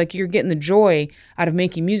cares? You're getting the joy out of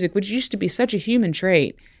making music, which used to be such a human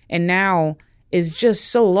trait. And now is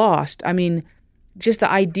just so lost. I mean, just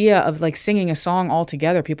the idea of like singing a song all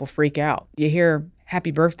together, people freak out. You hear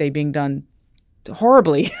Happy Birthday being done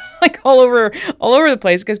horribly, like all over the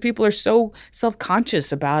place, because people are so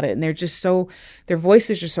self-conscious about it, and their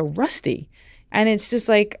voices are so rusty. And it's just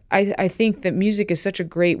like, I think that music is such a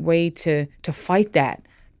great way to fight that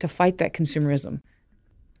consumerism.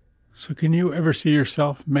 So can you ever see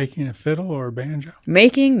yourself making a fiddle or a banjo?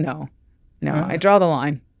 Making? No. I draw the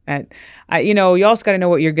line. You also got to know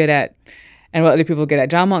what you're good at and what other people are good at.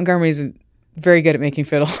 John Montgomery is very good at making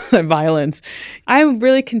fiddles and violins. I'm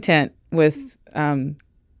really content with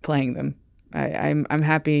playing them. I'm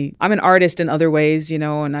happy. I'm an artist in other ways,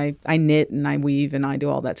 and I knit and I weave and I do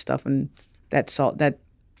all that stuff, and that's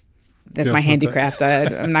my handicraft.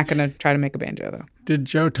 I'm not going to try to make a banjo though. Did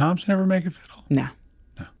Joe Thompson ever make a fiddle? No.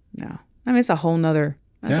 I mean, it's a whole nother.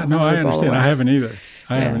 I understand. I haven't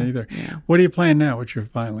either. Yeah. What are you playing now? What's your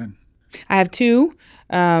violin? I have two.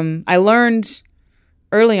 I learned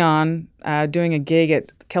early on doing a gig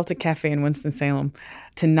at Celtic Cafe in Winston-Salem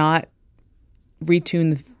to not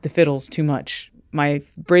retune the fiddles too much. My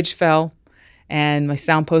bridge fell and my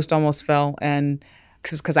sound post almost fell, and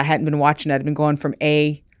because I hadn't been watching it, I'd been going from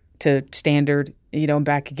A to standard, and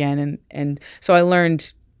back again, and so I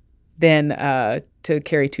learned then to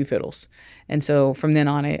carry two fiddles. And so from then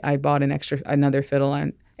on, I bought another fiddle.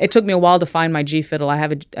 And it took me a while to find my G fiddle. I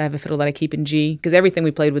have a fiddle that I keep in G, because everything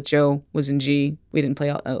we played with Joe was in G. We didn't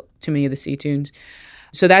play too many of the C tunes.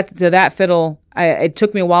 So that fiddle, it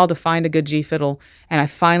took me a while to find a good G fiddle. And I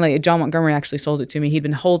finally, John Montgomery actually sold it to me. He'd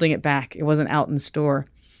been holding it back. It wasn't out in the store.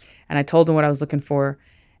 And I told him what I was looking for.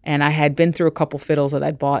 And I had been through a couple fiddles that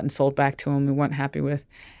I'd bought and sold back to him and wasn't happy with.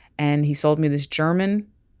 And he sold me this German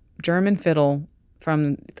fiddle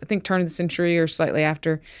from, I think, turn of the century or slightly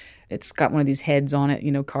after. It's got one of these heads on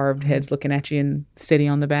it, carved heads looking at you, and city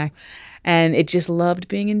on the back. And it just loved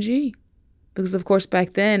being in G, because, of course,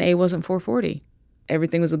 back then, A wasn't 440.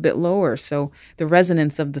 Everything was a bit lower. So the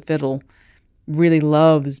resonance of the fiddle really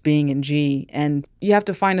loves being in G. And you have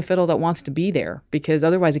to find a fiddle that wants to be there, because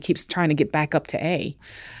otherwise it keeps trying to get back up to A.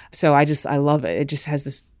 So I love it. It just has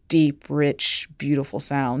this deep, rich, beautiful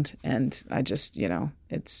sound. And I just,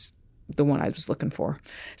 it's the one I was looking for.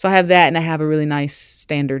 So I have that, and I have a really nice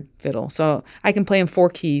standard fiddle. So I can play in 4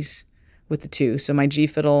 keys with the two. So my G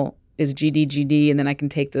fiddle is G, D, G, D, and then I can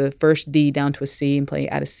take the first D down to a C and play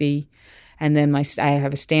at a C. And then I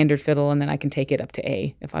have a standard fiddle, and then I can take it up to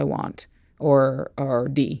A if I want, or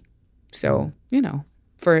D. So,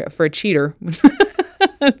 for a cheater,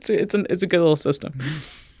 it's a good little system.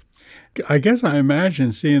 I guess I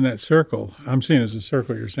imagine seeing that circle. I'm seeing it as a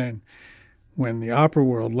circle, you're saying. When the opera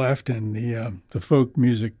world left and the folk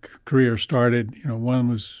music career started, one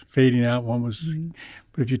was fading out, one was. Mm-hmm.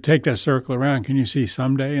 But if you take that circle around, can you see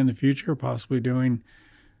someday in the future possibly doing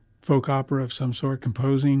folk opera of some sort,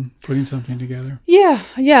 composing, putting something together? Yeah.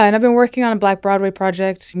 And I've been working on a Black Broadway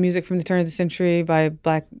project, music from the turn of the century by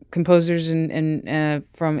Black composers and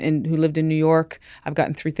who lived in New York. I've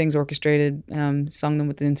gotten 3 things orchestrated, sung them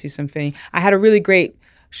with the NC Symphony. I had a really great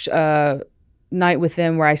night with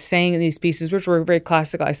them where I sang these pieces, which were very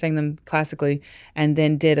classical. I sang them classically, and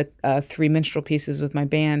then did 3 minstrel pieces with my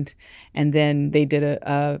band. And then they did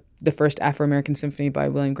the first Afro-American symphony by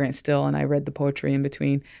William Grant Still, and I read the poetry in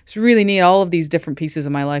between. It's really neat, all of these different pieces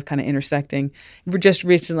of my life kind of intersecting. Just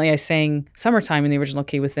recently I sang Summertime in the original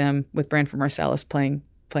key with them, with Branford Marsalis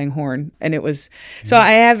playing horn. And it was, so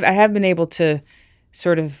I have been able to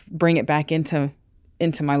sort of bring it back into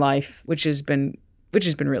my life, which has been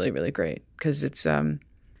really, really great, because it's a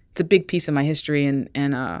big piece of my history,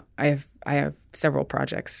 and I have several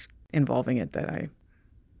projects involving it that I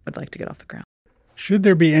would like to get off the ground. Should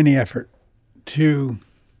there be any effort to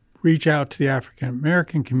reach out to the African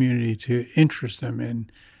American community to interest them in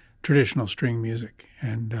traditional string music,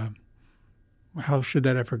 and how should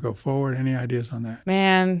that effort go forward? Any ideas on that?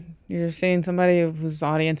 Man, you're seeing somebody whose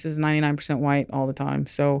audience is 99% white all the time,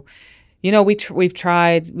 so. We've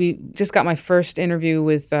tried. We just got my first interview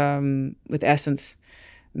with Essence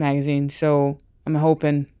magazine, so I'm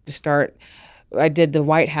hoping to start. I did the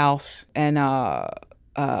White House, and it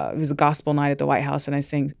was a gospel night at the White House, and I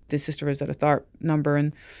sang the Sister Rosetta Tharpe number,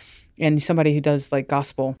 and somebody who does like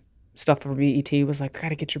gospel stuff for BET was like,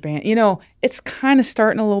 "Gotta get your band." It's kind of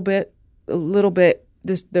starting a little bit.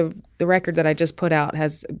 The record that I just put out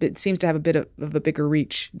seems to have a bit of a bigger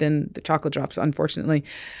reach than the Chocolate Drops, unfortunately.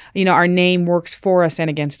 Our name works for us and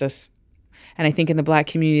against us. And I think in the Black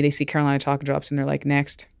community, they see Carolina Chocolate Drops and they're like,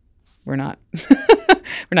 next. We're not.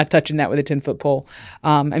 we're not touching that with a 10-foot pole.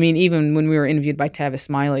 I mean, even when we were interviewed by Tavis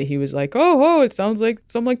Smiley, he was like, oh, it sounds like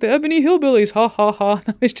something like the Ebony Hillbillies, ha, ha, ha.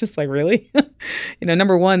 And I was just like, really?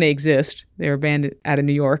 Number one, they exist. They were a band out of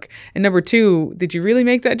New York. And number two, did you really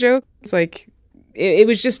make that joke? It's like, it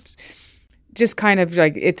was just kind of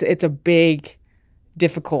like, it's a big,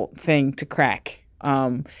 difficult thing to crack.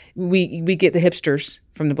 We get the hipsters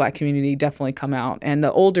from the Black community definitely come out, and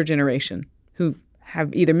the older generation who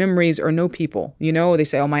have either memories or know people. They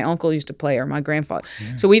say, oh, my uncle used to play, or my grandfather.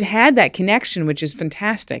 Yeah. So we've had that connection, which is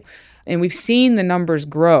fantastic, and we've seen the numbers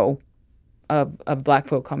grow of Black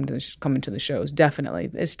folk coming to the shows.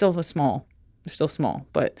 Definitely, it's still small,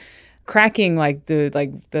 but cracking like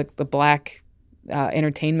the Black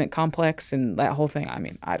entertainment complex and that whole thing. I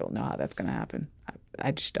mean, I don't know how that's going to happen.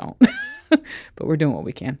 I just don't. But we're doing what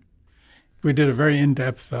we can. We did a very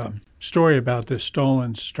in-depth story about this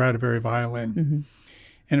stolen Stradivari violin. Mm-hmm.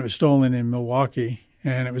 And it was stolen in Milwaukee.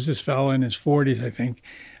 And it was this fellow in his 40s, I think,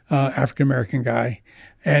 African-American guy.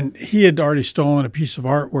 And he had already stolen a piece of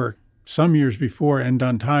artwork some years before and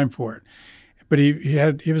done time for it. But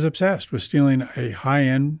he was obsessed with stealing a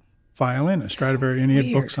high-end violin, a Stradivari, so and he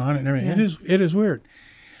had books on it and everything. Yeah. It is weird.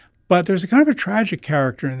 But there's a kind of a tragic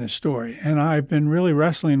character in this story, and I've been really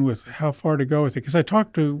wrestling with how far to go with it because I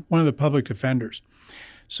talked to one of the public defenders.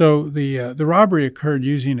 So the robbery occurred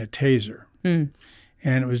using a taser, and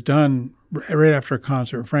it was done right after a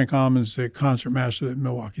concert. Frank Almonds, the concert master of the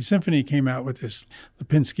Milwaukee Symphony, came out with this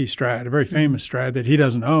Lipinski Strad, a very famous Strad that he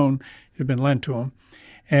doesn't own. It had been lent to him.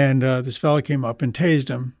 And this fellow came up and tased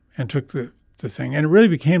him and took the thing. And it really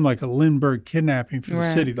became like a Lindbergh kidnapping for the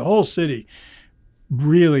city. The whole city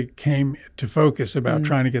really came to focus about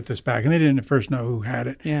trying to get this back. And they didn't at first know who had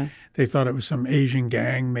it. Yeah. They thought it was some Asian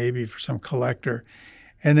gang, maybe for some collector.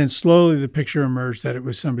 And then slowly the picture emerged that it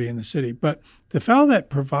was somebody in the city. But the fellow that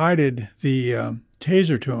provided the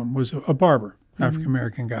taser to him was a barber,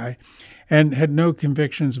 African-American guy, and had no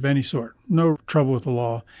convictions of any sort, no trouble with the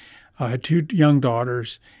law, had two young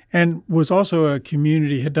daughters, and was also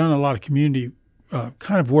had done a lot of community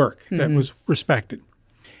kind of work that was respected.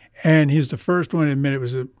 And he was the first one to admit it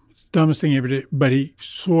was the dumbest thing he ever did, but he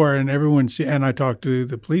swore, and and I talked to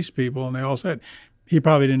the police people, and they all said he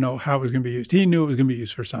probably didn't know how it was going to be used. He knew it was going to be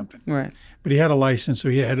used for something. Right. But he had a license, so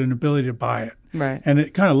he had an ability to buy it. Right. And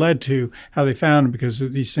it kind of led to how they found him, because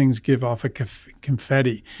these things give off a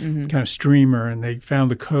confetti kind of streamer, and they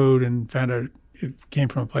found the code and found out it came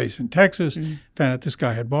from a place in Texas, found out this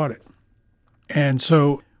guy had bought it. And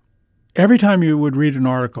so every time you would read an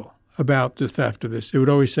article about the theft of this, it would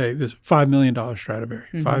always say this $5 million Stradivari,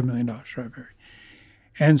 $5 million Stradivari.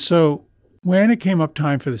 And so when it came up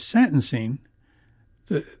time for the sentencing,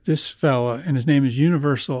 this fella, and his name is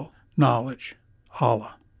Universal Knowledge,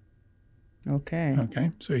 Allah.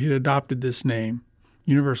 Okay. So he'd adopted this name,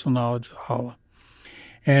 Universal Knowledge, Allah.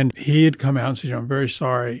 And he had come out and said, I'm very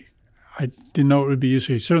sorry. I didn't know it would be used.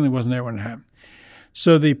 He certainly wasn't there when it happened.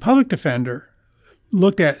 So the public defender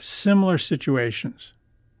looked at similar situations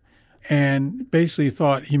and basically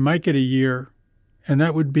thought he might get a year, and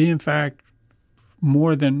that would be, in fact,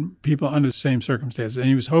 more than people under the same circumstances. And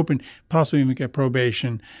he was hoping possibly even get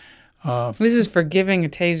probation. This is for giving a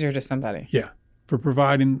taser to somebody. Yeah, for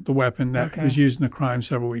providing the weapon that was used in the crime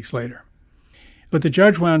several weeks later. But the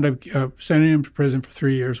judge wound up sending him to prison for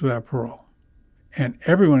 3 years without parole. And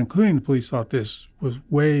everyone, including the police, thought this was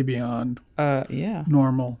way beyond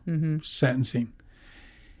normal sentencing.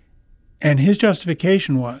 And his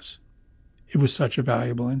justification was, it was such a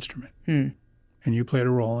valuable instrument. And you played a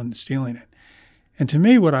role in stealing it. And to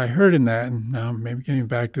me, what I heard in that, and now maybe getting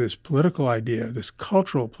back to this political idea, this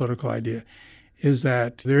cultural political idea, is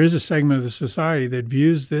that there is a segment of the society that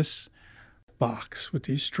views this box with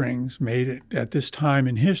these strings made at this time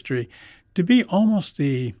in history to be almost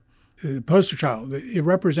the poster child. It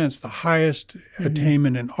represents the highest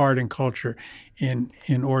attainment in art and culture in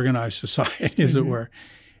organized society, as it were,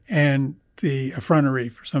 and the effrontery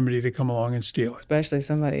for somebody to come along and steal it. Especially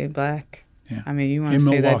somebody Black. Yeah. I mean, you want to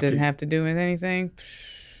say Milwaukee. That didn't have to do with anything?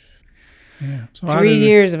 Yeah. So 3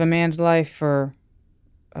 years of a man's life for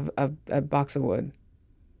a box of wood,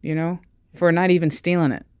 for not even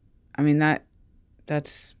stealing it. I mean,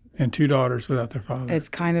 that's... And two daughters without their father. It's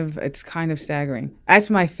kind of staggering. That's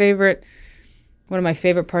my favorite. One of my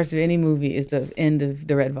favorite parts of any movie is the end of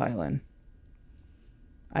The Red Violin.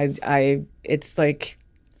 It's like,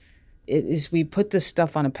 it is. We put this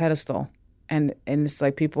stuff on a pedestal, and it's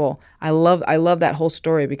like people. I love that whole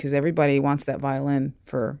story because everybody wants that violin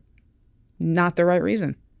for not the right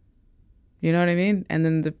reason. You know what I mean? And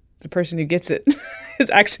then the person who gets it is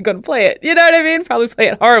actually going to play it. You know what I mean? Probably play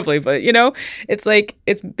it horribly, but it's like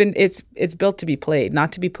it's built to be played,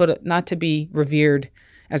 not to be revered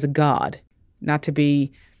as a god, not to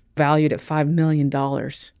be valued at $5 million.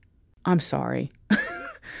 I'm sorry.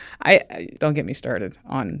 I don't get me started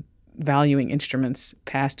on valuing instruments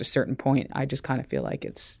past a certain point. I just kind of feel like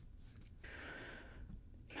it's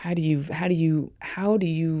how do you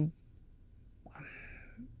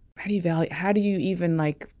even,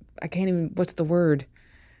 like, I can't even, what's the word?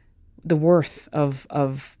 The worth of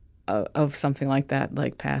something like that,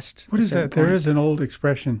 like past. What is that? There is an old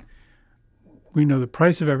expression. We know the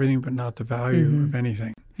price of everything, but not the value of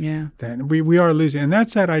anything. Yeah. Then we are losing. And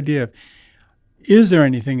that's that idea of, is there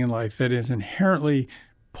anything in life that is inherently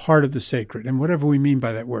part of the sacred? And whatever we mean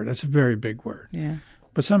by that word, that's a very big word. Yeah.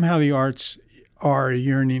 But somehow the arts are a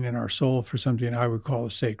yearning in our soul for something I would call a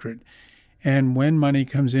sacred. And when money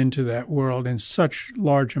comes into that world in such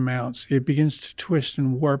large amounts, it begins to twist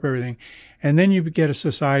and warp everything. And then you get a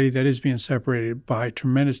society that is being separated by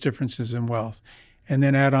tremendous differences in wealth. And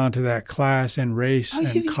then add on to that class and race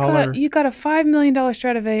and color. You got a $5 million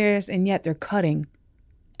Stradivarius, and yet they're cutting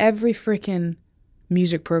every freaking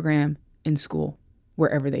music program in school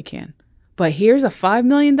wherever they can. But here's a $5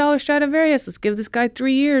 million Stradivarius. Let's give this guy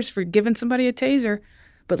 3 years for giving somebody a taser.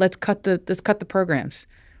 But let's cut the programs.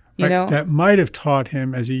 You know? That might have taught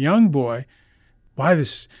him as a young boy why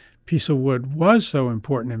this piece of wood was so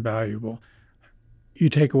important and valuable. You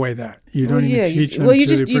take away that. You don't even teach them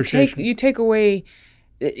the appreciation. You take away.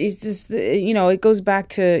 It's just, it goes back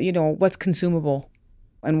to, what's consumable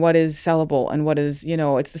and what is sellable and what is,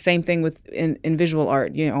 it's the same thing with in visual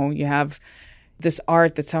art. You have this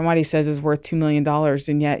art that somebody says is worth $2 million,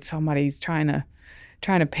 and yet somebody's trying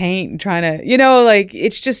to paint and trying to, like,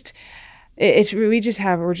 it's just.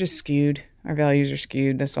 We're just skewed. Our values are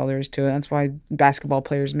skewed. That's all there is to it. That's why basketball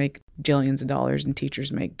players make jillions of dollars and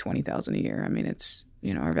teachers make $20,000 a year. I mean, it's,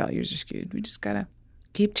 our values are skewed. We just got to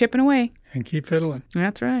keep chipping away. And keep fiddling.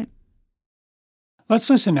 That's right. Let's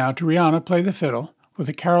listen now to Rihanna play the fiddle with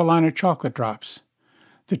the Carolina Chocolate Drops.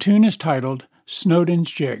 The tune is titled Snowden's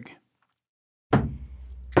Jig.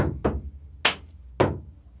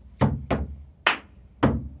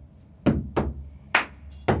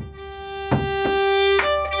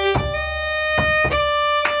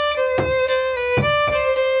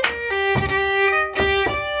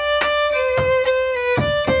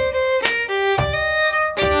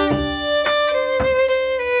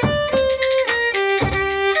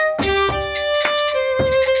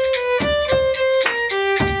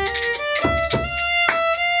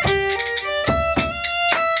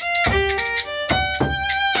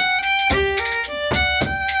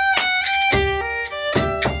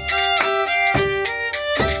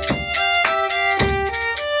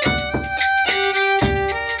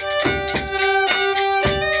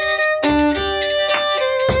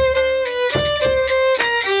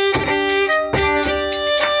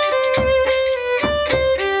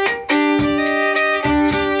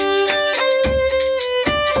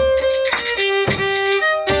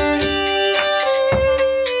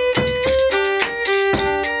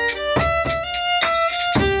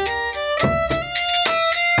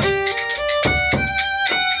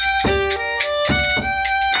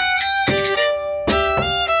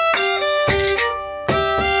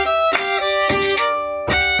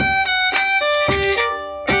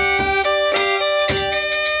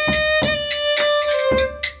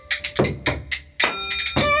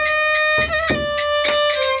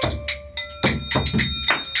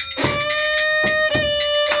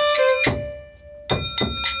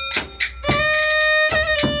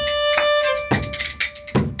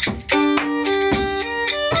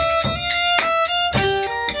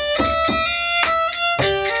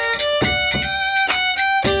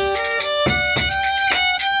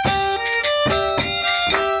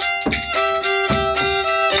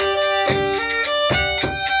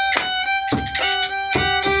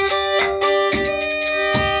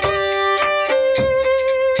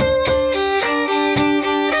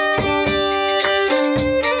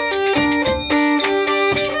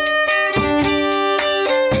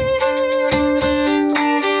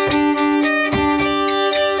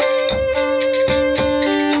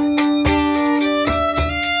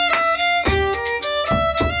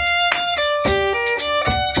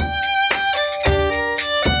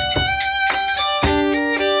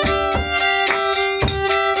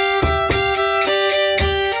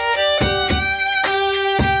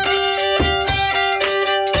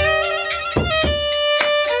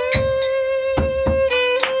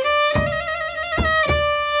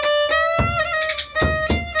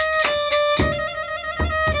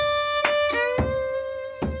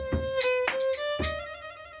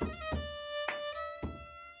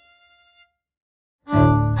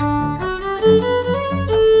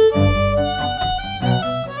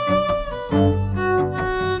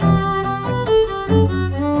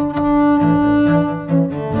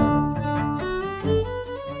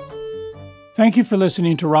 Thank you for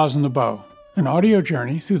listening to Rosin the Bow, an audio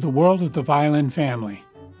journey through the world of the violin family.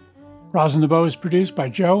 Rosin the Bow is produced by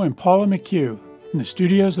Joe and Paula McHugh in the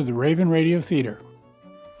studios of the Raven Radio Theater.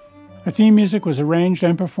 Our theme music was arranged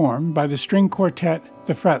and performed by the string quartet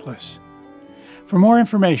The Fretless. For more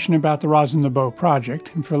information about the Rosin the Bow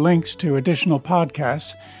project and for links to additional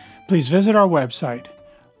podcasts, please visit our website,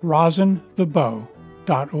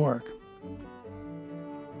 rosinthebow.org.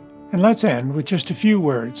 And let's end with just a few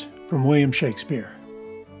words from William Shakespeare.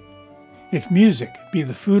 If music be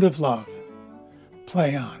the food of love,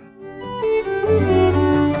 play on.